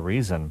part of the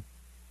reason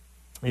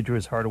he drew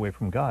his heart away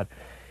from God.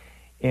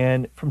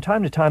 And from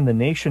time to time, the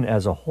nation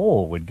as a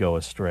whole would go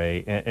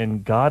astray,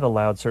 and God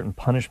allowed certain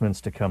punishments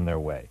to come their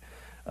way.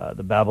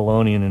 The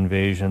Babylonian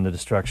invasion, the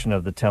destruction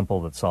of the temple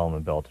that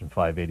Solomon built in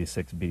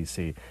 586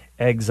 BC,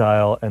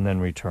 exile and then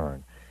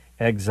return,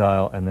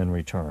 exile and then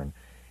return.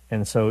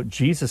 And so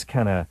Jesus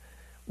kind of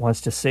wants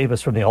to save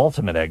us from the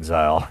ultimate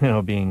exile,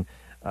 being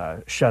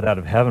shut out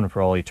of heaven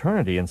for all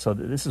eternity. And so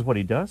this is what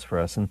he does for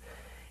us. And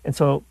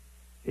so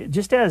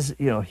just as,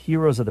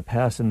 heroes of the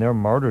past and their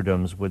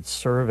martyrdoms would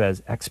serve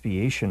as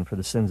expiation for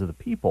the sins of the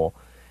people,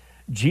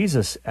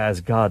 Jesus,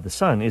 as God the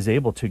Son, is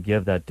able to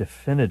give that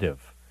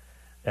definitive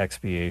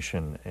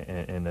expiation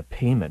and the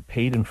payment,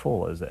 paid in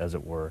full, as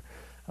it were,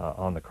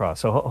 on the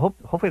cross. So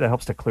hopefully that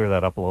helps to clear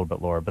that up a little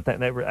bit, Laura. But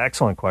that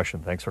excellent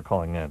question. Thanks for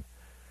calling in.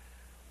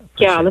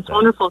 Yeah, that's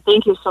wonderful.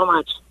 Thank you so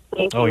much.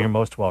 Thank you. Oh, you're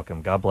most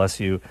welcome. God bless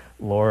you,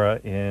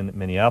 Laura in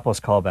Minneapolis.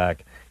 Call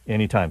back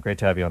anytime. Great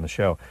to have you on the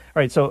show. All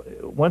right, so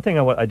one thing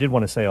I did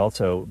want to say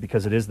also,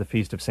 because it is the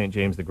Feast of St.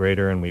 James the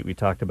Greater, and we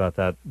talked about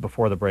that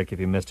before the break. If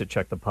you missed it,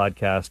 check the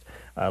podcast.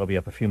 It'll be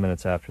up a few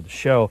minutes after the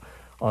show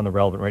on the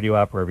Relevant Radio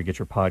app, wherever you get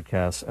your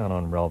podcasts, and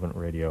on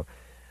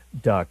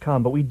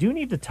relevantradio.com. But we do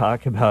need to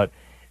talk about,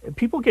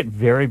 people get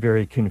very,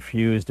 very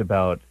confused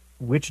about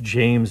which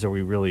James are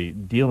we really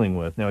dealing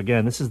with? Now,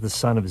 again, this is the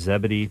son of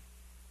Zebedee.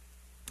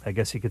 I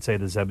guess you could say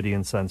the Zebedee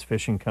and Sons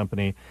Fishing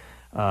Company.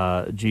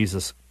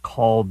 Jesus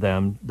called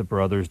them, the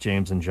brothers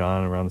James and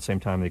John, around the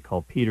same time they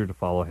called Peter to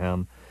follow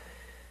him.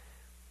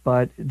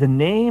 But the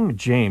name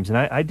James, and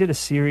I did a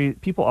series,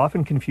 people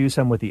often confuse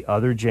him with the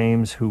other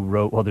James who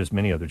wrote, well, there's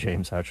many other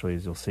James, actually,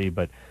 as you'll see,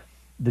 but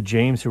the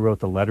James who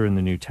wrote the letter in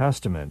the New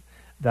Testament,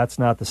 that's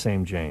not the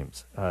same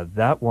James.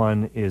 That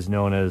one is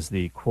known as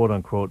the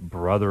quote-unquote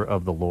brother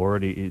of the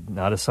Lord,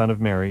 not a son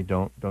of Mary.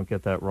 Don't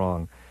get that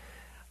wrong.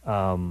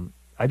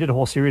 I did a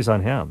whole series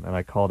on him, and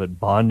I called it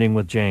Bonding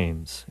with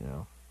James.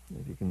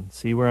 If you can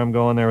see where I'm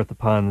going there with the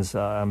puns,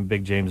 I'm a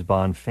big James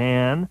Bond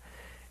fan,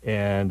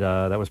 and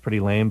that was pretty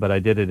lame, but I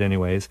did it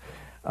anyways.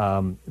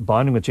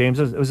 Bonding with James,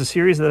 it was a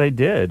series that I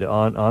did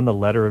on the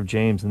letter of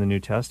James in the New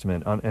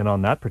Testament, and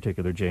on that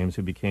particular James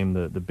who became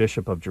the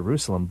Bishop of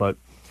Jerusalem. But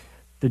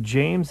the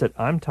James that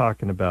I'm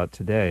talking about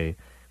today,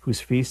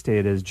 whose feast day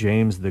it is,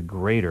 James the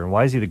Greater. And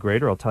why is he the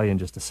Greater? I'll tell you in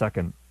just a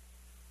second.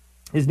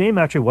 His name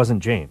actually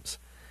wasn't James.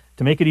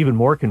 To make it even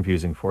more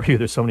confusing for you,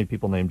 there's so many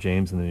people named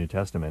James in the New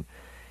Testament.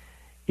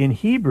 In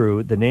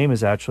Hebrew, the name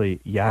is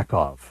actually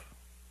Yaakov.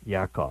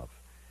 Yaakov.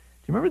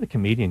 Do you remember the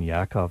comedian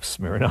Yakov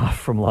Smirnoff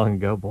from long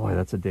ago? Boy,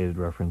 that's a dated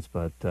reference,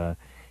 but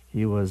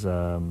he was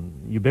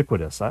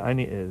ubiquitous.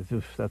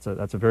 That's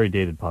a very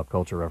dated pop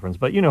culture reference,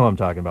 but you know who I'm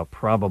talking about,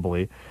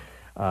 probably.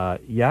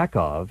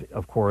 Yaakov,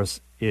 of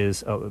course,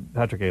 is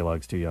Patrick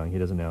Alog's too young; he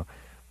doesn't know.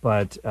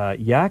 But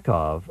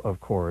Yaakov, of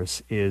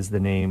course, is the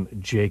name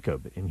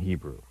Jacob in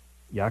Hebrew.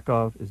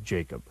 Yaakov is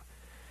Jacob.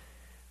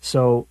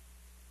 So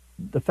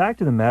the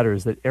fact of the matter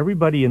is that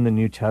everybody in the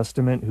New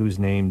Testament who's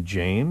named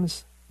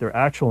James, their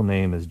actual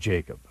name is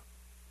Jacob.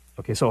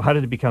 Okay, so how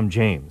did it become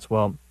James?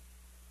 Well,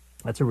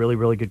 that's a really,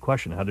 really good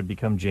question. How did it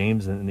become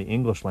James in the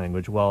English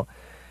language? Well,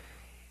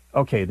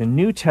 okay, the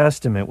New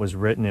Testament was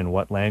written in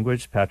what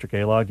language? Patrick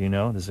Alog, do you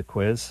know? This is a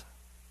quiz.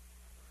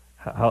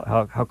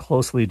 How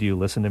closely do you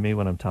listen to me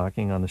when I'm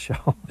talking on the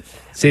show?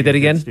 Say that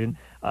again?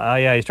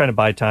 Yeah, he's trying to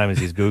buy time as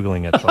he's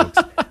Googling it, folks.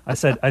 I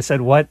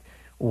said,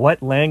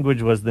 what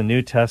language was the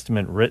New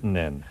Testament written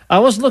in? I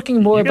was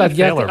looking more about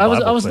Yakov.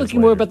 I was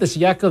looking more about this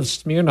Yakov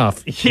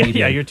Smirnoff.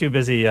 Yeah, you're too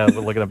busy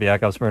looking up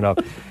Yakov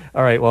Smirnoff.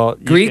 All right, well,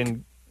 Greek?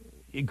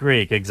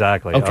 Greek,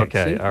 exactly.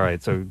 Okay. All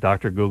right, so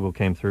Dr. Google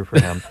came through for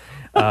him.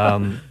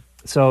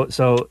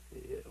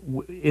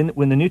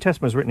 When the New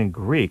Testament was written in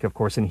Greek, of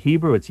course, in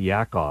Hebrew it's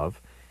Yaakov.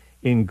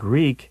 In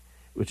Greek,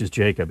 which is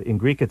Jacob, in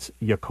Greek it's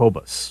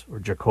Jacobus, or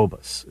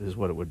Jacobus is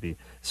what it would be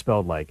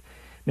spelled like.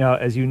 Now,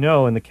 as you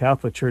know, in the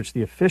Catholic Church,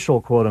 the official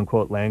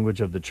quote-unquote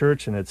language of the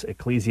Church and its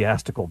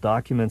ecclesiastical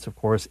documents, of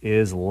course,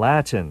 is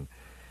Latin.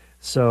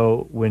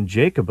 So when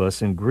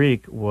Jacobus in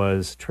Greek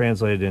was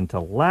translated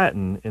into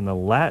Latin, in the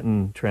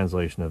Latin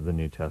translation of the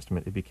New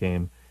Testament, it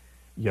became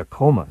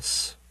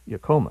Jacomus.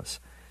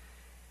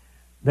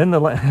 Then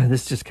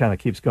this just kind of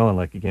keeps going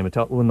like a game of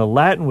telephone. When the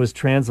Latin was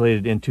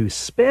translated into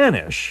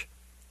Spanish,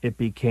 it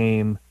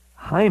became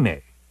Jaime.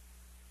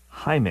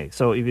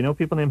 So if you know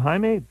people named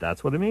Jaime,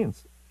 that's what it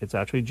means. It's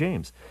actually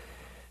James.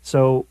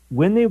 So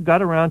when they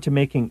got around to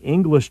making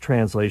English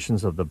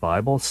translations of the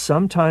Bible,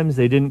 sometimes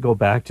they didn't go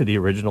back to the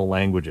original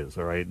languages,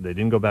 all right? They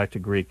didn't go back to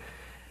Greek.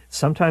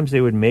 Sometimes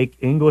they would make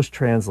English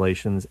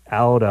translations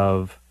out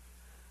of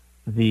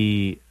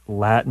the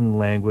Latin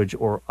language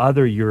or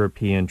other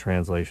European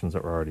translations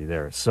that were already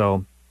there.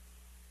 So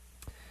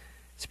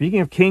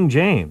speaking of King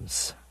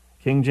James,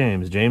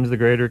 James the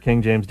Greater,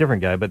 King James,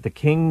 different guy, but the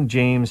King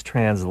James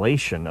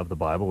translation of the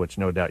Bible, which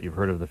no doubt you've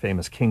heard of the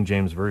famous King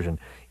James Version,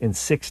 in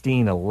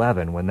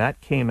 1611, when that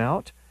came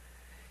out,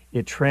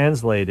 it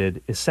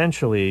translated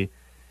essentially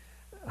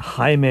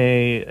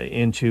Jaime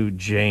into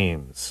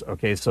James.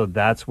 Okay, so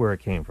that's where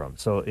it came from.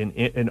 So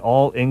in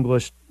all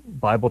English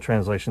Bible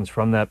translations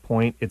from that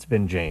point, it's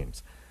been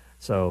James.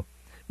 So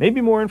maybe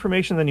more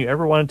information than you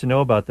ever wanted to know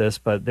about this,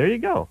 but there you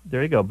go.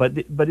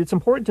 But it's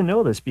important to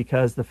know this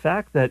because the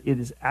fact that it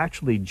is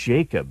actually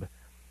Jacob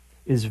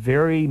is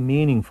very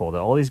meaningful. That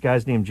all these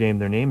guys named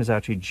James, their name is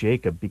actually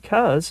Jacob,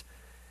 because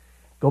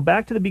go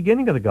back to the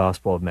beginning of the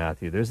Gospel of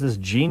Matthew. There's this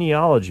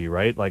genealogy,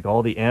 right? Like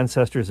all the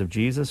ancestors of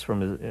Jesus,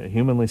 from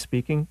humanly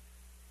speaking.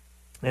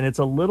 And it's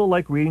a little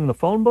like reading the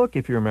phone book,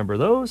 if you remember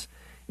those.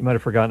 You might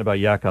have forgotten about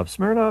Yakov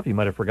Smirnoff. You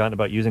might have forgotten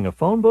about using a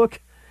phone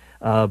book.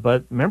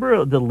 But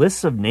remember the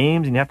lists of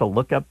names, and you have to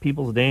look up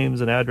people's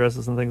names and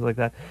addresses and things like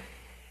that.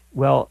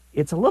 Well,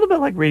 it's a little bit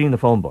like reading the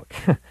phone book,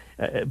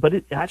 but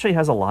it actually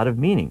has a lot of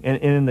meaning. And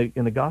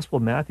in the Gospel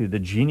of Matthew, the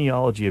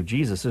genealogy of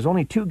Jesus, there's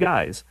only two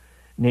guys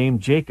named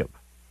Jacob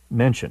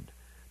mentioned.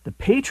 The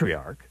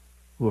patriarch,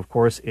 who of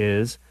course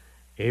is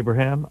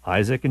Abraham,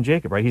 Isaac, and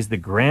Jacob, right? He's the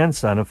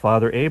grandson of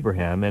Father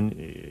Abraham. And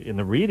in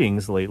the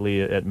readings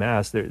lately at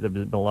Mass, there's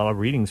been a lot of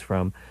readings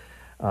from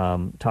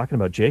talking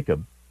about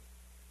Jacob.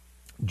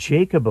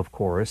 Jacob, of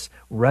course,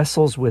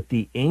 wrestles with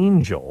the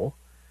angel,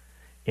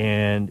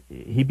 and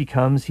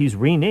he's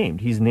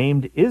renamed. He's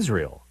named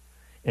Israel,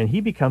 and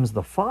he becomes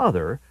the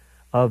father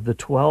of the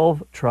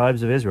 12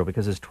 tribes of Israel,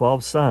 because his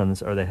 12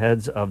 sons are the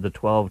heads of the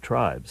 12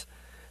 tribes.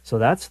 So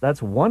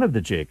that's one of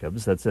the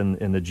Jacobs that's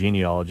in the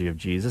genealogy of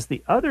Jesus.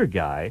 The other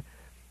guy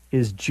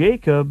is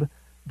Jacob,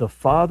 the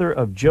father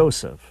of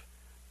Joseph,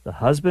 the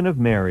husband of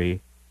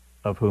Mary,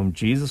 of whom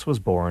Jesus was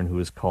born, who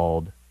is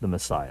called the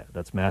Messiah.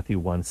 That's Matthew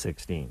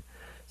 1:16.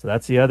 So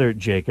that's the other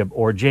Jacob,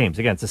 or James.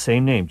 Again, it's the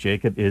same name.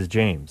 Jacob is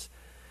James.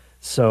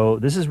 So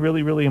this is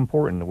really, really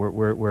important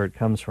where it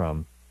comes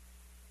from.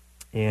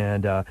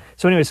 And but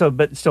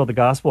still, the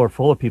Gospel are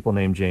full of people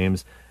named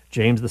James.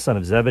 James, the son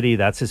of Zebedee,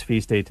 that's his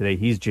feast day today.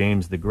 He's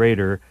James the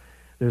Greater.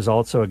 There's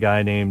also a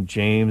guy named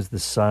James, the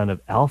son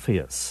of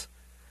Alphaeus,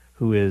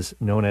 who is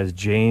known as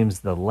James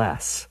the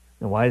Less.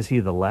 And why is he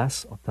the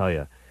less? I'll tell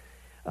you.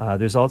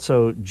 There's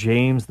also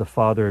James, the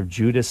father of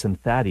Judas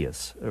and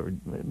Thaddeus.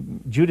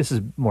 Judas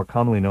is more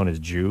commonly known as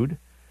Jude.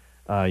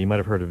 You might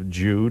have heard of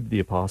Jude, the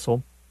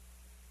apostle.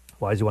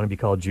 Why does he want to be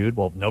called Jude?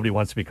 Well, nobody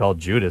wants to be called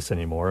Judas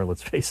anymore,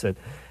 let's face it.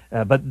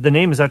 But the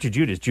name is actually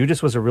Judas.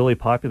 Judas was a really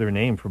popular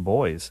name for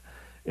boys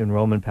in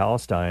Roman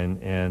Palestine.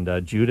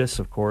 And Judas,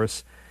 of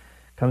course,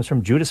 comes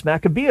from Judas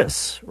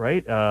Maccabeus,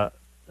 right? A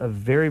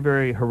very,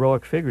 very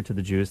heroic figure to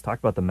the Jews. Talk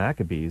about the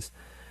Maccabees,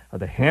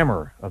 the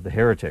hammer of the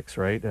heretics,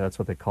 right? That's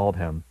what they called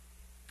him.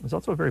 There's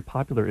also a very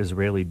popular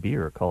Israeli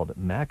beer called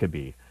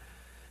Maccabee.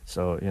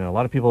 So, a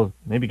lot of people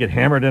maybe get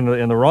hammered in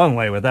the wrong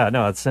way with that.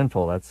 No, it's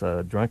sinful. That's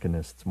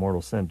drunkenness. It's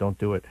mortal sin. Don't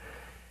do it.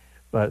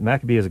 But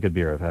Maccabee is a good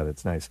beer. I've had it.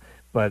 It's nice.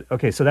 But,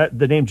 okay, so that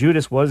the name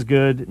Judas was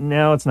good.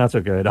 Now it's not so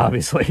good,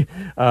 obviously.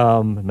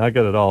 Not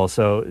good at all.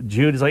 So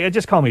Jude is like,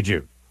 just call me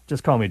Jude.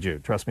 Just call me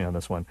Jude. Trust me on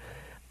this one.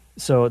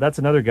 So that's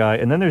another guy.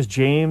 And then there's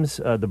James,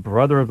 the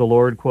brother of the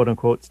Lord, quote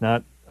unquote. It's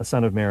not a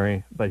son of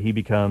Mary, but he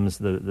becomes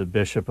the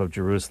bishop of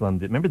Jerusalem.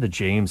 Remember the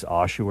James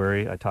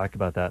ossuary? I talked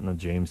about that in the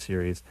James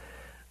series.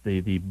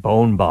 The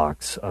bone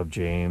box of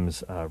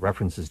James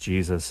references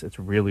Jesus. It's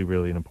really,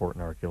 really an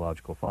important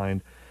archaeological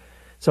find.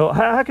 So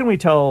how can we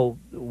tell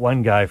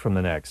one guy from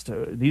the next?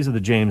 These are the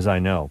James I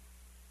know.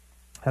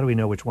 How do we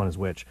know which one is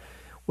which?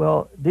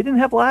 Well, they didn't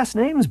have last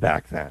names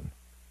back then.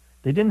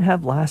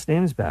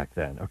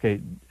 Okay,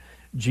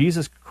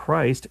 Jesus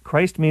Christ.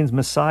 Christ means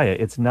Messiah.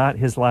 It's not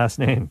his last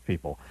name,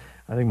 people.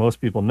 I think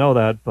most people know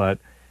that, but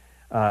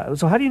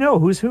so how do you know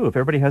who's who if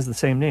everybody has the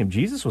same name?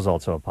 Jesus was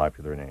also a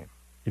popular name.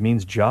 It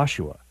means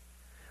Joshua.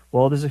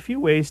 Well, there's a few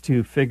ways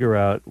to figure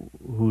out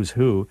who's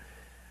who.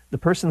 The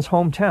person's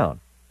hometown,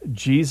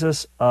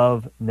 Jesus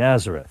of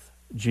Nazareth,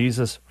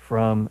 Jesus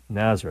from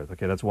Nazareth.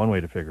 Okay, that's one way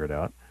to figure it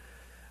out.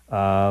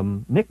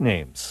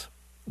 Nicknames.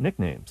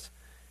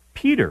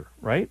 Peter,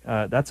 right?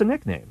 That's a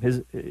nickname.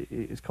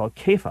 It's called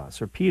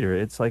Cephas or Peter.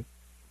 It's like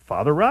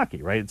Father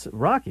Rocky, right? It's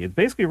Rocky. It's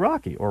basically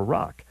Rocky or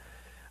Rock.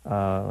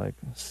 Like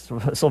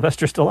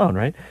Sylvester Stallone,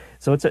 right?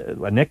 So it's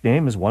a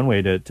nickname is one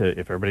way to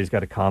if everybody's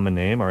got a common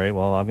name, all right,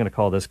 well, I'm going to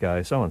call this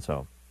guy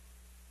so-and-so.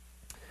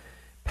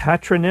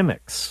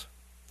 Patronymics,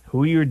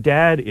 who your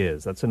dad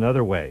is, that's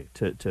another way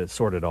to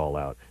sort it all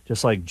out.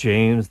 Just like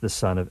James, the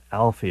son of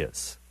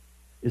Alphaeus,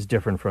 is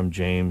different from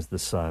James, the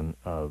son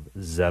of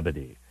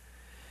Zebedee.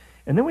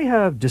 And then we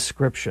have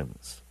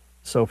descriptions.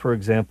 So, for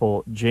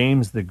example,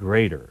 James the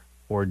Greater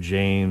or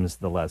James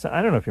the Less.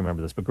 I don't know if you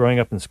remember this, but growing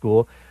up in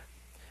school,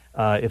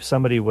 if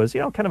somebody was,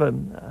 kind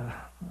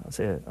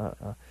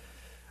of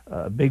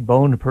a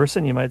big-boned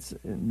person, they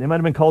might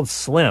have been called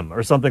Slim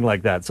or something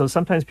like that. So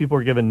sometimes people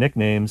are given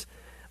nicknames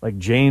like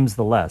James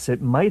the Less.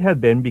 It might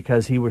have been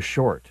because he was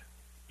short.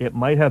 Or it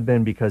might have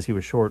been because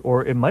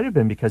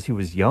he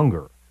was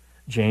younger.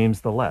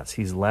 James the Less.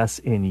 He's less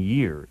in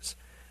years.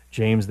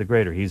 James the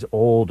Greater. He's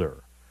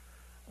older.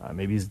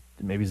 Maybe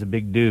he's a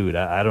big dude.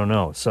 I don't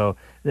know. So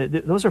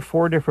those are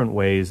four different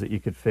ways that you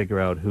could figure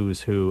out who's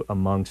who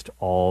amongst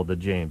all the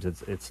James.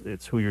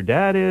 It's who your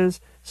dad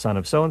is, son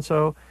of so and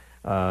so.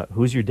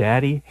 Who's your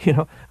daddy?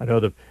 I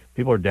know the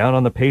people are down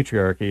on the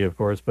patriarchy, of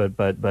course,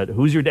 but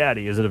who's your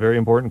daddy? Is it a very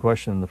important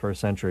question in the first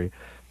century?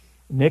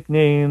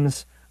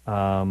 Nicknames,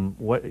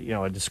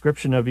 a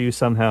description of you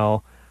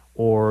somehow,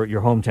 or your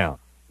hometown.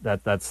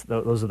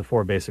 Those are the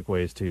four basic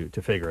ways to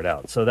figure it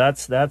out. So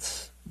that's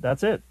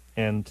it.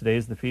 And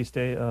today's the feast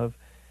day of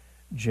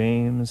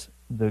James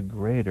the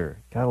Greater.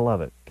 Gotta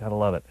love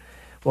it.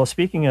 Well,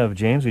 speaking of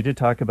James, we did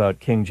talk about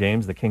King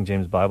James, the King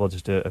James Bible,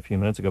 just a few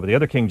minutes ago. But the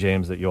other King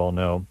James that you all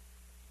know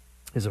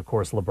is, of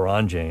course,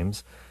 LeBron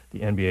James, the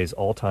NBA's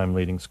all-time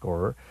leading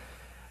scorer.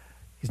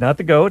 He's not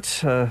the GOAT.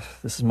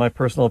 This is my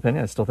personal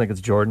opinion. I still think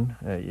it's Jordan.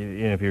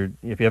 If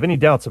you have any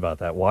doubts about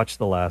that, watch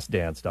the Last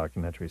Dance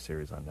documentary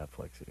series on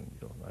Netflix.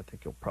 I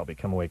think you'll probably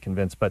come away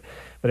convinced. But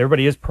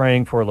everybody is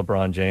praying for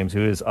LeBron James,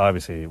 who is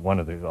obviously one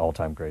of the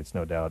all-time greats,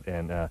 no doubt.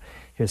 And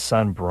his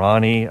son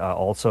Bronny,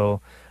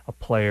 also a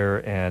player,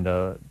 and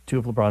two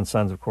of LeBron's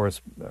sons, of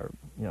course, are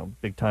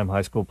big-time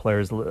high school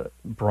players.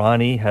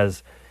 Bronny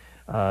has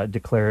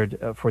declared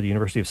for the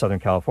University of Southern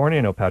California.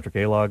 I know Patrick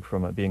Alog,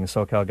 from being a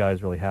SoCal guy,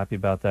 is really happy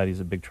about that. He's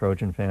a big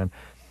Trojan fan.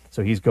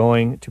 So he's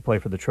going to play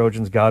for the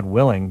Trojans, God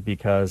willing,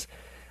 because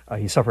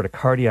he suffered a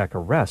cardiac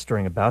arrest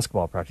during a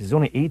basketball practice. He's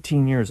only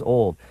 18 years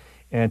old.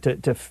 And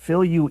to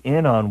fill you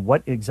in on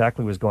what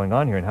exactly was going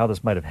on here and how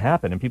this might have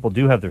happened, and people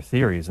do have their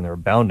theories, and they're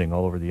abounding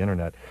all over the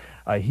internet,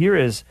 here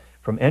is,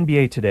 from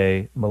NBA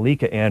Today,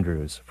 Malika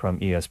Andrews from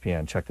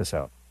ESPN. Check this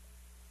out.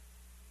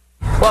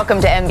 Welcome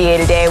to NBA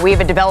Today. We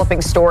have a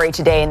developing story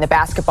today in the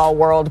basketball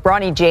world.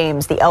 Bronny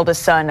James, the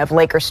eldest son of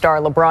Lakers star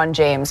LeBron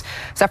James,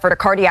 suffered a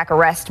cardiac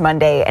arrest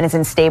Monday and is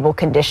in stable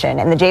condition.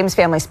 And the James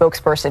family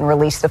spokesperson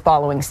released the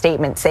following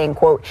statement saying,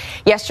 quote,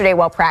 yesterday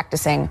while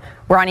practicing,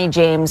 Bronny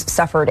James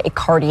suffered a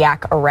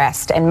cardiac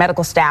arrest, and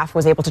medical staff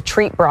was able to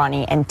treat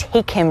Bronny and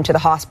take him to the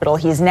hospital.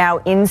 He is now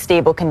in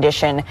stable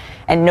condition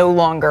and no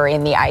longer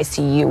in the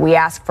ICU. We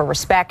ask for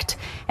respect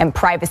and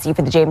privacy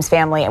for the James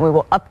family, and we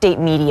will update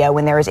media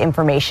when there is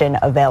information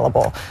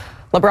available.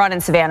 LeBron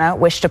and Savannah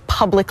wish to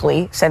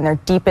publicly send their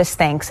deepest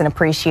thanks and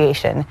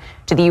appreciation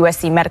to the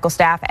USC medical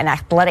staff and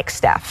athletic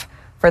staff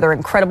for their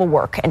incredible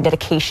work and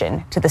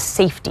dedication to the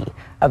safety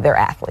of their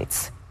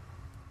athletes.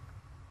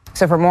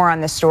 So for more on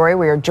this story,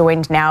 we are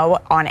joined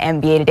now on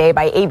NBA Today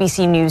by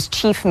ABC News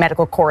chief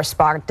medical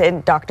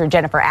correspondent, Dr.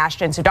 Jennifer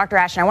Ashton. So Dr.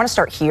 Ashton, I want to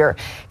start here.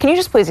 Can you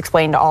just please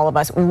explain to all of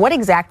us what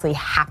exactly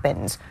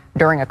happens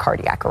during a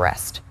cardiac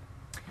arrest?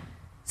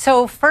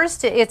 So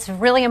first, it's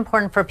really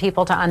important for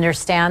people to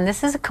understand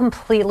this is a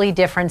completely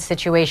different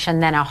situation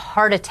than a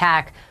heart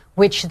attack,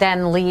 which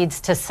then leads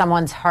to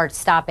someone's heart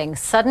stopping.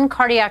 Sudden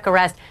cardiac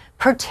arrest,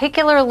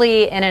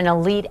 particularly in an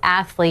elite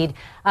athlete,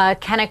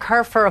 can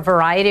occur for a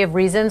variety of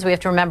reasons. We have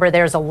to remember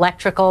there's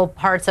electrical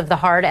parts of the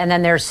heart and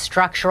then there's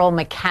structural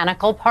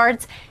mechanical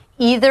parts.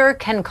 Either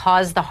can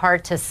cause the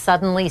heart to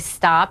suddenly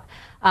stop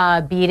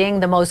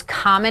beating. The most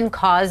common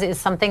cause is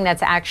something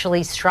that's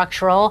actually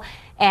structural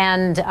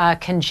and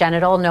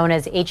congenital, known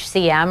as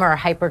HCM or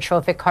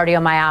hypertrophic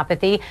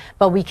cardiomyopathy,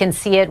 but we can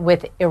see it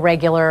with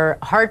irregular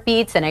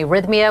heartbeats and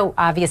arrhythmia.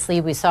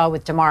 Obviously, we saw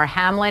with Damar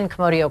Hamlin,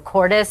 commotio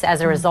cordis, as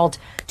a result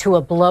to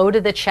a blow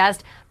to the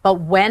chest. But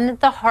when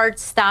the heart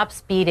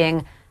stops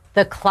beating,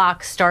 the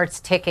clock starts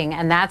ticking,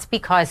 and that's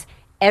because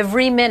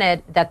every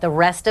minute that the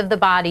rest of the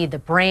body, the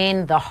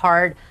brain, the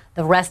heart,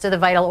 the rest of the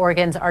vital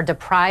organs are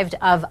deprived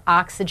of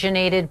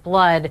oxygenated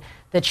blood,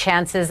 the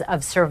chances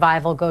of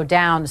survival go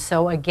down.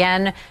 So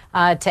again,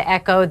 to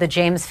echo the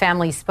James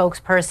family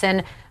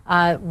spokesperson,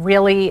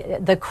 really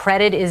the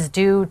credit is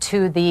due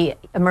to the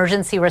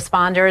emergency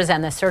responders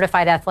and the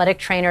certified athletic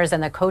trainers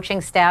and the coaching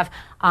staff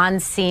on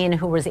scene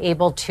who was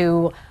able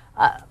to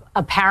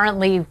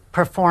apparently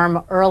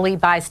perform early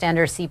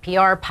bystander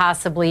CPR,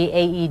 possibly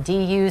AED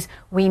use.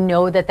 We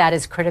know that that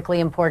is critically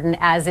important,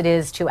 as it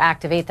is to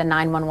activate the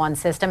 911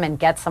 system and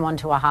get someone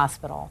to a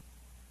hospital.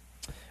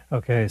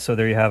 Okay, so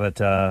there you have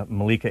it.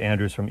 Malika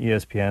Andrews from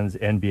ESPN's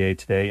NBA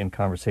Today in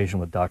conversation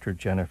with Dr.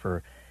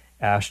 Jennifer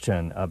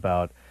Ashton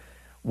about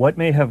what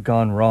may have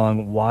gone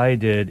wrong. Why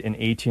did an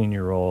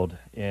 18-year-old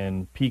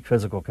in peak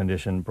physical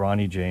condition,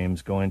 Bronny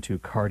James, go into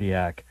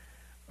cardiac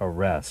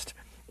arrest?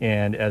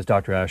 And as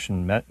Dr.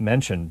 Ashton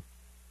mentioned,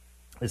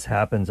 this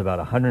happens about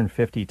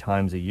 150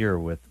 times a year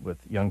with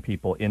young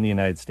people in the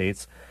United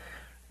States.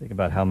 Think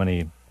about how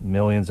many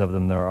millions of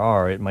them there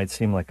are. It might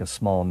seem like a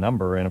small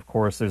number. And of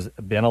course, there's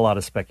been a lot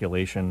of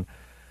speculation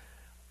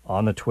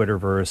on the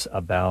Twitterverse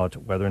about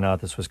whether or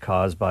not this was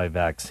caused by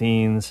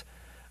vaccines.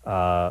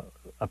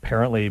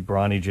 Apparently,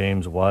 Bronny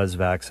James was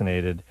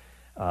vaccinated,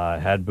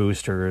 had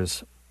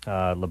boosters.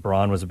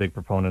 LeBron was a big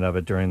proponent of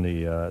it during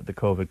the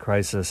COVID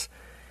crisis.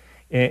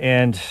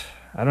 And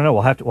I don't know.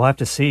 We'll have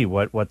to see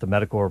what the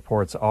medical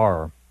reports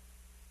are,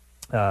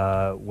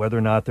 whether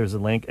or not there's a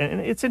link. And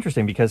it's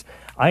interesting because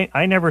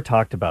I never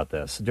talked about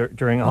this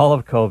during all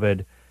of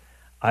COVID.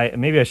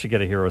 Maybe I should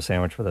get a hero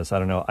sandwich for this. I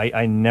don't know.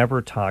 I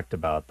never talked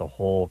about the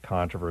whole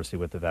controversy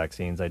with the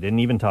vaccines. I didn't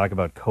even talk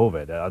about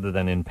COVID other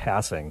than in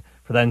passing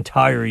for that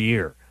entire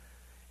year.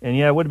 And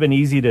yeah, it would have been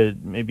easy to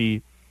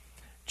maybe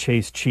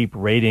chase cheap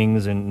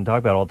ratings and talk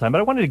about it all the time.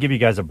 But I wanted to give you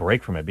guys a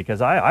break from it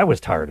because I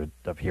was tired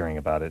of hearing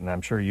about it, and I'm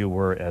sure you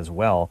were as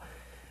well.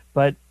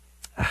 But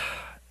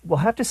we'll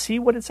have to see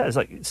what it says.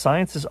 Like,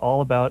 science is all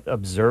about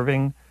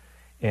observing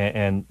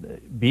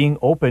and being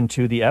open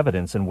to the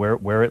evidence and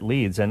where it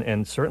leads.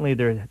 And certainly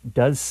there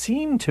does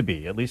seem to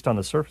be, at least on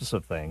the surface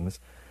of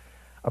things,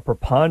 a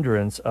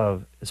preponderance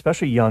of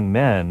especially young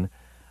men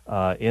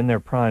in their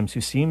primes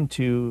who seem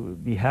to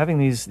be having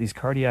these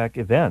cardiac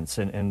events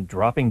and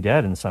dropping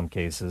dead in some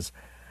cases,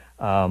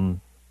 whether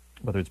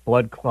it's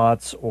blood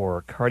clots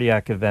or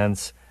cardiac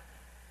events.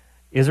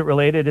 Is it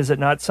related? Is it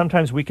not?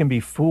 Sometimes we can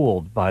be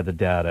fooled by the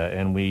data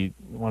and we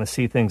want to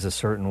see things a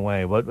certain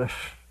way.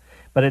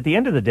 But at the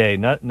end of the day,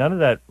 none of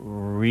that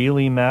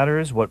really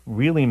matters. What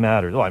really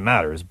matters, well, it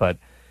matters, but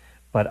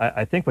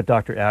I think what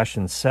Dr.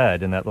 Ashton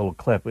said in that little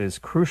clip is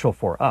crucial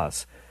for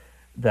us,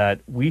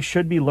 that we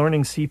should be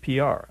learning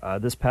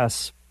CPR. This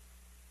past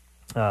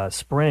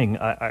spring,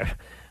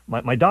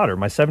 my daughter,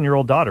 my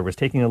 7-year-old daughter, was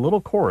taking a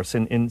little course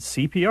in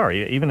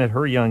CPR, even at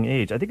her young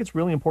age. I think it's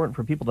really important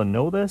for people to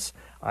know this.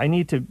 I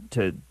need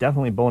to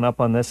definitely bone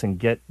up on this and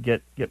get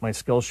my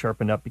skills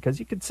sharpened up, because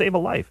you could save a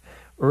life.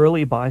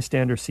 Early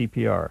bystander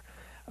CPR,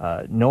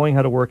 knowing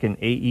how to work an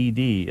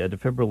AED, a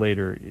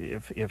defibrillator,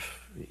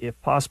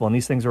 if possible. And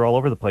these things are all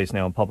over the place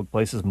now in public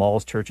places,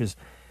 malls, churches.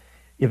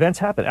 Events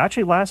happen.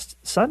 Actually, last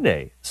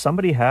Sunday,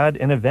 somebody had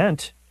an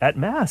event at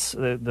Mass.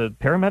 The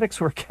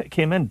paramedics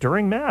came in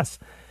during Mass.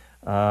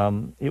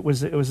 It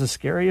was a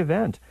scary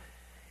event,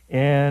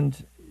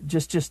 and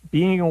just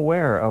being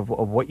aware of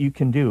what you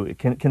can do, it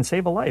can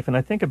save a life. And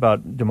I think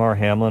about Damar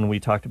Hamlin.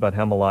 We talked about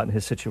him a lot in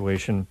his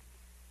situation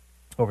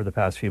over the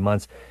past few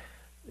months.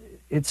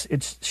 It's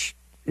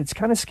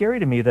kind of scary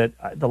to me that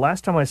the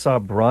last time I saw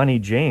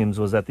Bronny James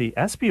was at the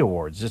ESPY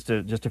Awards just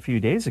a few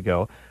days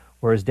ago,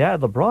 where his dad,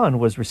 LeBron,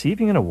 was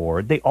receiving an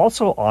award. They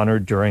also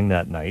honored during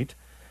that night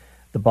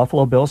the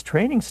Buffalo Bills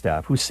training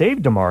staff who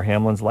saved Damar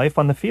Hamlin's life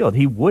on the field.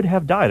 He would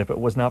have died if it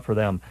was not for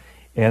them.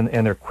 and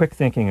their quick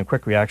thinking and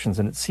quick reactions.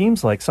 And it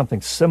seems like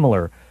something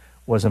similar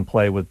was in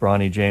play with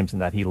Bronny James in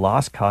that he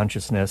lost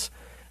consciousness.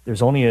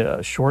 There's only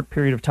a short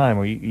period of time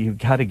where you've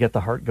got to get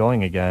the heart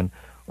going again,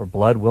 or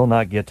blood will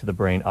not get to the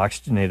brain,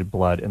 oxygenated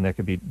blood, and there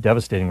could be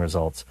devastating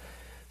results.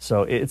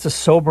 So it's a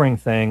sobering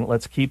thing.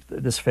 Let's keep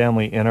this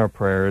family in our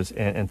prayers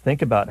and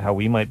think about how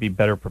we might be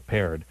better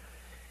prepared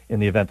in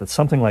the event that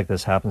something like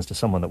this happens to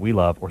someone that we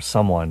love or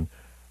someone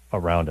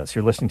around us.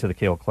 You're listening to The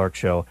Cale Clark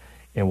Show,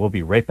 and we'll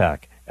be right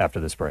back after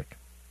this break.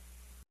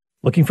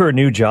 Looking for a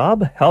new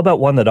job? How about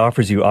one that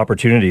offers you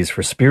opportunities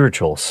for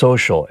spiritual,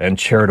 social, and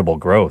charitable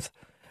growth?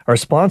 Our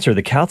sponsor,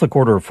 the Catholic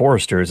Order of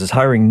Foresters, is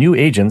hiring new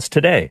agents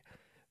today.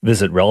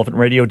 Visit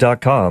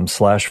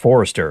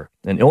relevantradio.com/Forester,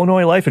 an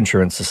Illinois Life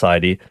Insurance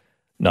Society,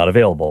 not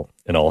available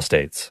in all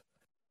states.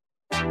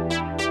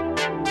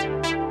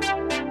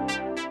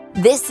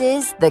 This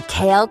is The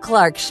Cale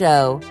Clark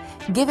Show,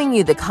 giving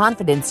you the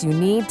confidence you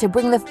need to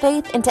bring the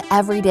faith into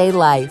everyday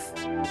life.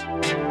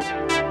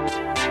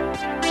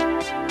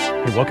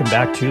 Hey, welcome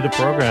back to the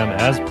program.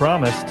 As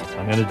promised,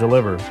 I'm going to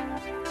deliver.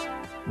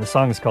 The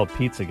song is called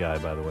Pizza Guy,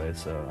 by the way,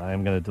 so I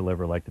am going to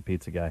deliver like the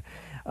Pizza Guy.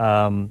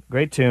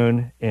 Great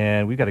tune,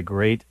 and we've got a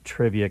great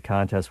trivia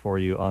contest for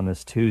you on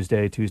this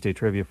Tuesday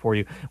trivia for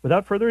you.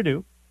 Without further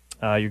ado,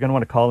 you're going to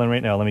want to call in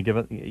right now. Let me give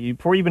it,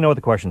 before you even know what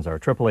the questions are,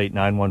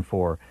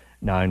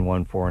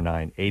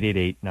 888-914-9149,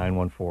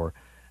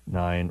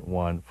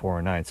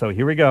 888-914-9149. So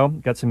here we go.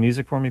 Got some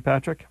music for me,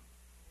 Patrick?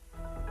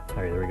 All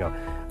right, there we go.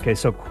 Okay,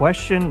 so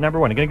question number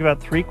one. I'm going to give out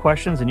 3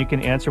 questions, and you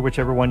can answer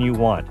whichever one you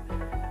want.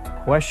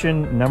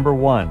 Question number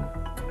 1.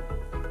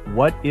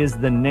 What is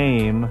the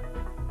name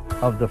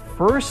of the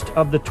first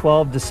of the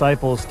 12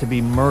 disciples to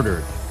be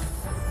murdered?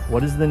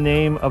 What is the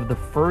name of the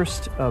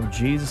first of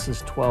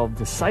Jesus' 12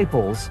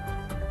 disciples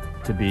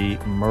to be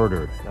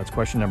murdered? That's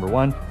question number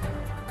 1.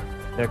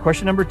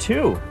 Question number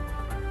 2.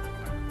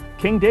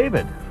 King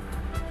David,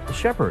 the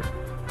shepherd.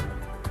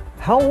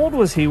 How old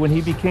was he when he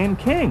became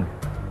king?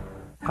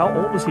 How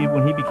old was he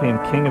when he became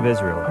king of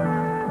Israel?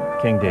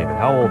 King David,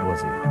 how old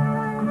was he?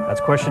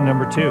 That's question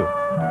number 2.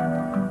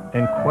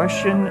 And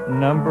question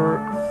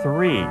number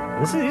 3.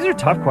 These are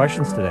tough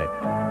questions today.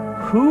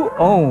 Who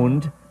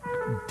owned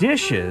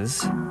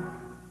dishes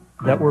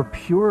that were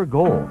pure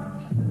gold?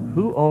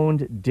 Who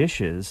owned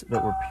dishes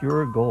that were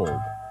pure gold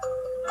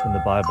in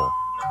the Bible?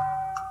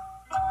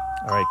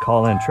 All right,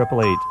 call in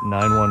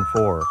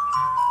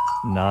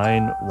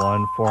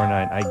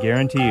 888-914-9149. I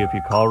guarantee you, if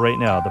you call right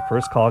now, the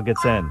first call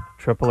gets in.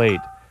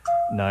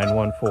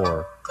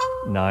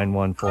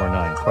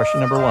 888-914-9149.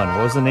 Question number 1.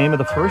 What was the name of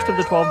the first of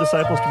the 12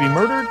 disciples to be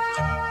murdered?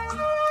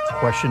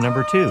 Question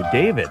number 2.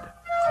 David.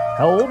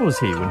 How old was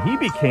he when he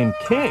became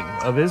king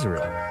of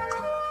Israel?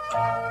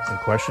 And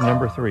question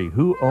number 3.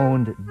 Who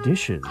owned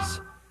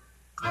dishes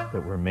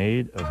that were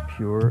made of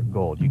pure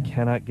gold? You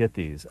cannot get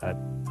these at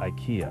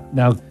IKEA.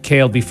 Now,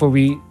 Cale, before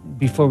we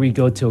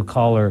go to a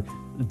caller,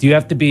 do you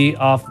have to be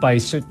off by a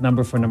certain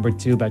number for number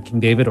 2 about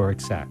King David, or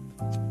exact?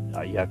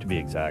 You have to be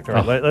exact. All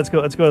right, let's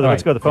go to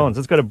the phones.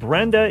 Let's go to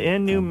Brenda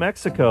in New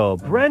Mexico.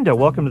 Brenda,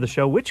 welcome to the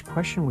show. Which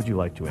question would you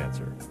like to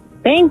answer?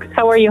 Thanks.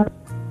 How are you?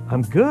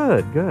 I'm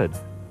good.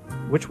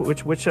 Which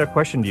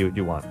question do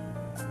you want?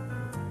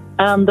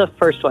 The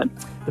first one.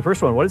 The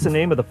first one. What is the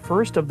name of the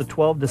first of the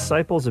 12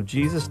 disciples of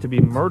Jesus to be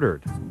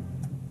murdered?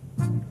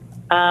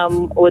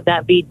 Would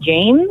that be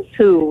James,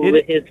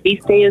 his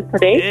feast day is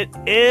today? It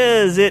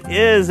is.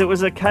 It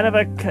was a kind of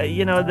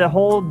the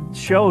whole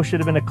show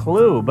should have been a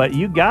clue, but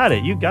you got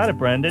it. You got it,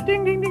 Brenda.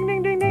 Ding, ding, ding,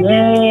 ding, ding, ding.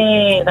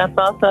 Yay, that's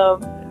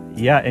awesome.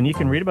 Yeah, and you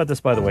can read about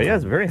this, by the way. Yeah,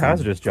 it's a very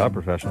hazardous job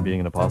profession, being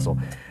an apostle.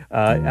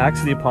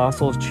 Acts of the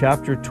Apostles,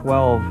 chapter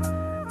 12,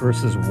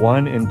 verses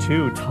 1 and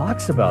 2,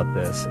 talks about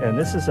this. And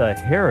this is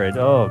Herod.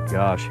 Oh,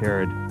 gosh,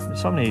 Herod.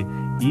 There's so many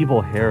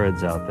evil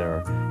Herods out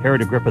there.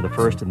 Herod Agrippa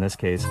I, in this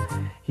case.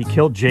 He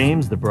killed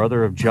James, the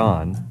brother of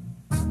John,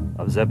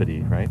 of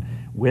Zebedee, right,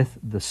 with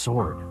the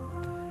sword.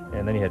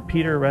 And then he had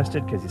Peter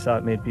arrested because he saw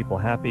it made people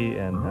happy.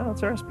 And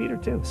let's arrest Peter,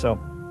 too. So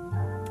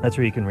that's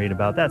where you can read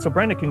about that. So,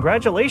 Brenda,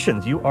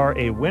 congratulations. You are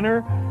a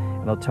winner.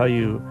 And I'll tell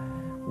you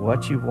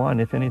what you've won,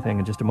 if anything,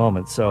 in just a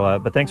moment. So,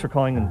 but thanks for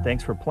calling and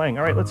thanks for playing.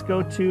 All right, let's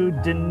go to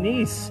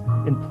Denise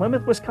in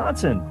Plymouth,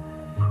 Wisconsin.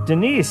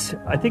 Denise,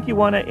 I think you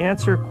want to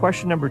answer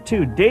question number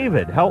 2.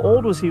 David, how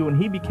old was he when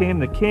he became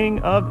the king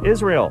of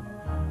Israel?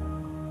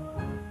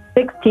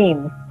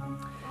 16.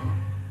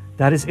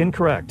 That is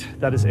incorrect.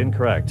 But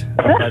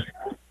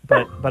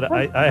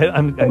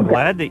I'm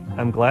glad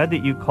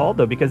that you called,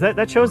 though, because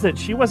that shows that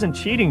she wasn't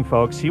cheating,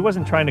 folks. She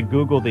wasn't trying to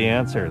Google the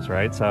answers,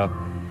 right? So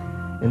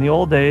in the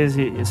old days,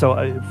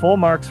 full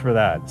marks for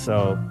that.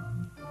 So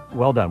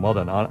well done,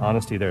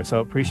 honesty there. So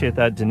appreciate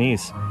that,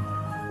 Denise.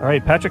 All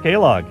right, Patrick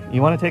Alog,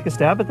 you want to take a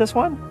stab at this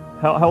one?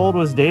 How old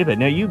was David?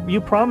 Now, you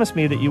promised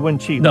me that you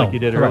wouldn't cheat like you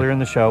did earlier in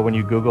the show when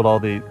you Googled all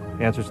the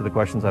answers to the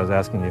questions I was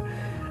asking you.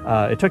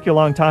 It took you a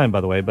long time,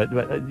 by the way, but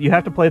you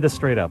have to play this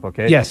straight up,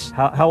 okay? Yes.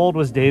 How old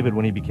was David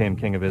when he became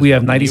king of Israel? We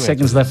have 90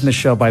 seconds left in the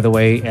show, by the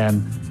way,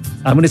 and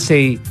I'm going to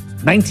say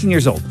 19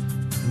 years old.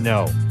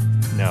 No. Do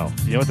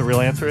you know what the real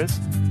answer is?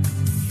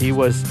 He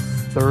was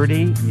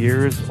 30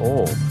 years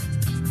old.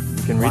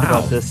 You can read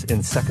about this in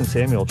 2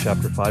 Samuel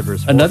chapter 5,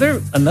 verse 4.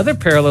 Another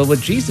parallel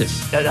with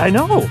Jesus. I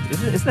know.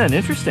 Isn't that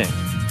interesting?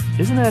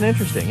 Isn't that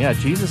interesting? Yeah,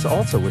 Jesus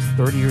also was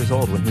 30 years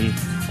old when he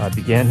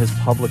began his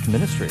public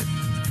ministry.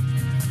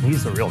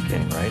 He's the real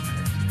king, right?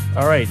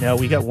 All right, now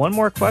we got one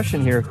more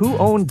question here. Who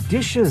owned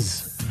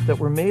dishes that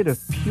were made of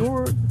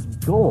pure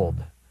gold?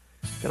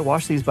 Got to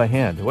wash these by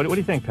hand. What do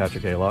you think,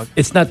 Patrick Alog?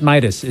 It's not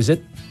Midas, is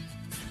it?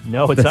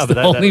 No, it's not.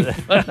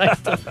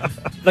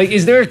 Like,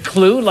 is there a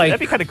clue? Like, that'd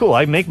be kind of cool.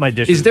 I make my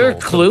dishes. Is there a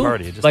gold for clue? the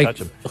party. Just like, touch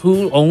them.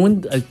 who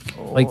owned?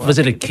 Was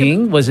it a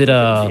king? Was it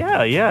a?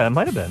 Yeah, it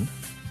might have been.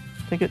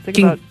 Think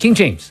King, about King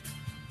James.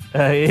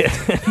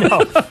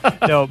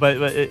 no,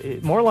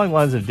 but more along the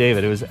lines of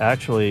David. It was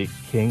actually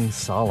King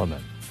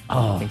Solomon.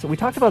 Oh, So we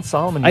talked about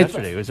Solomon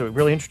yesterday. It was a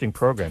really interesting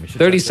program. You should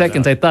 30 check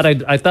that seconds.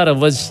 out. I thought it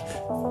was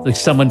like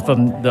someone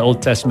from the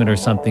Old Testament or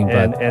something,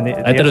 but And the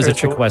I thought it was a answer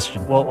trick is-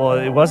 question. Well,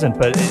 it wasn't.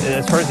 But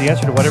as far as the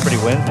answer to what everybody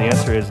wins, the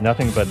answer is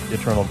nothing but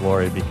eternal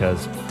glory.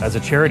 Because as a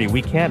charity,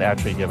 we can't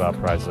actually give out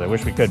prizes. I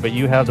wish we could, but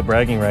you have the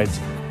bragging rights.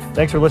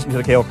 Thanks for listening to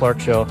the K.O.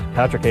 Clark Show.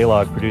 Patrick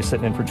Alog produced,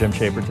 sitting in for Jim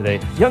Shaper today.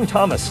 Young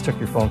Thomas took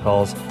your phone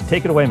calls.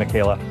 Take it away,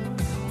 Michaela.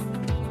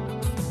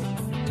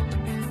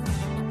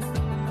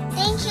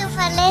 Thank you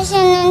for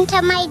listening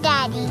to my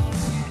daddy.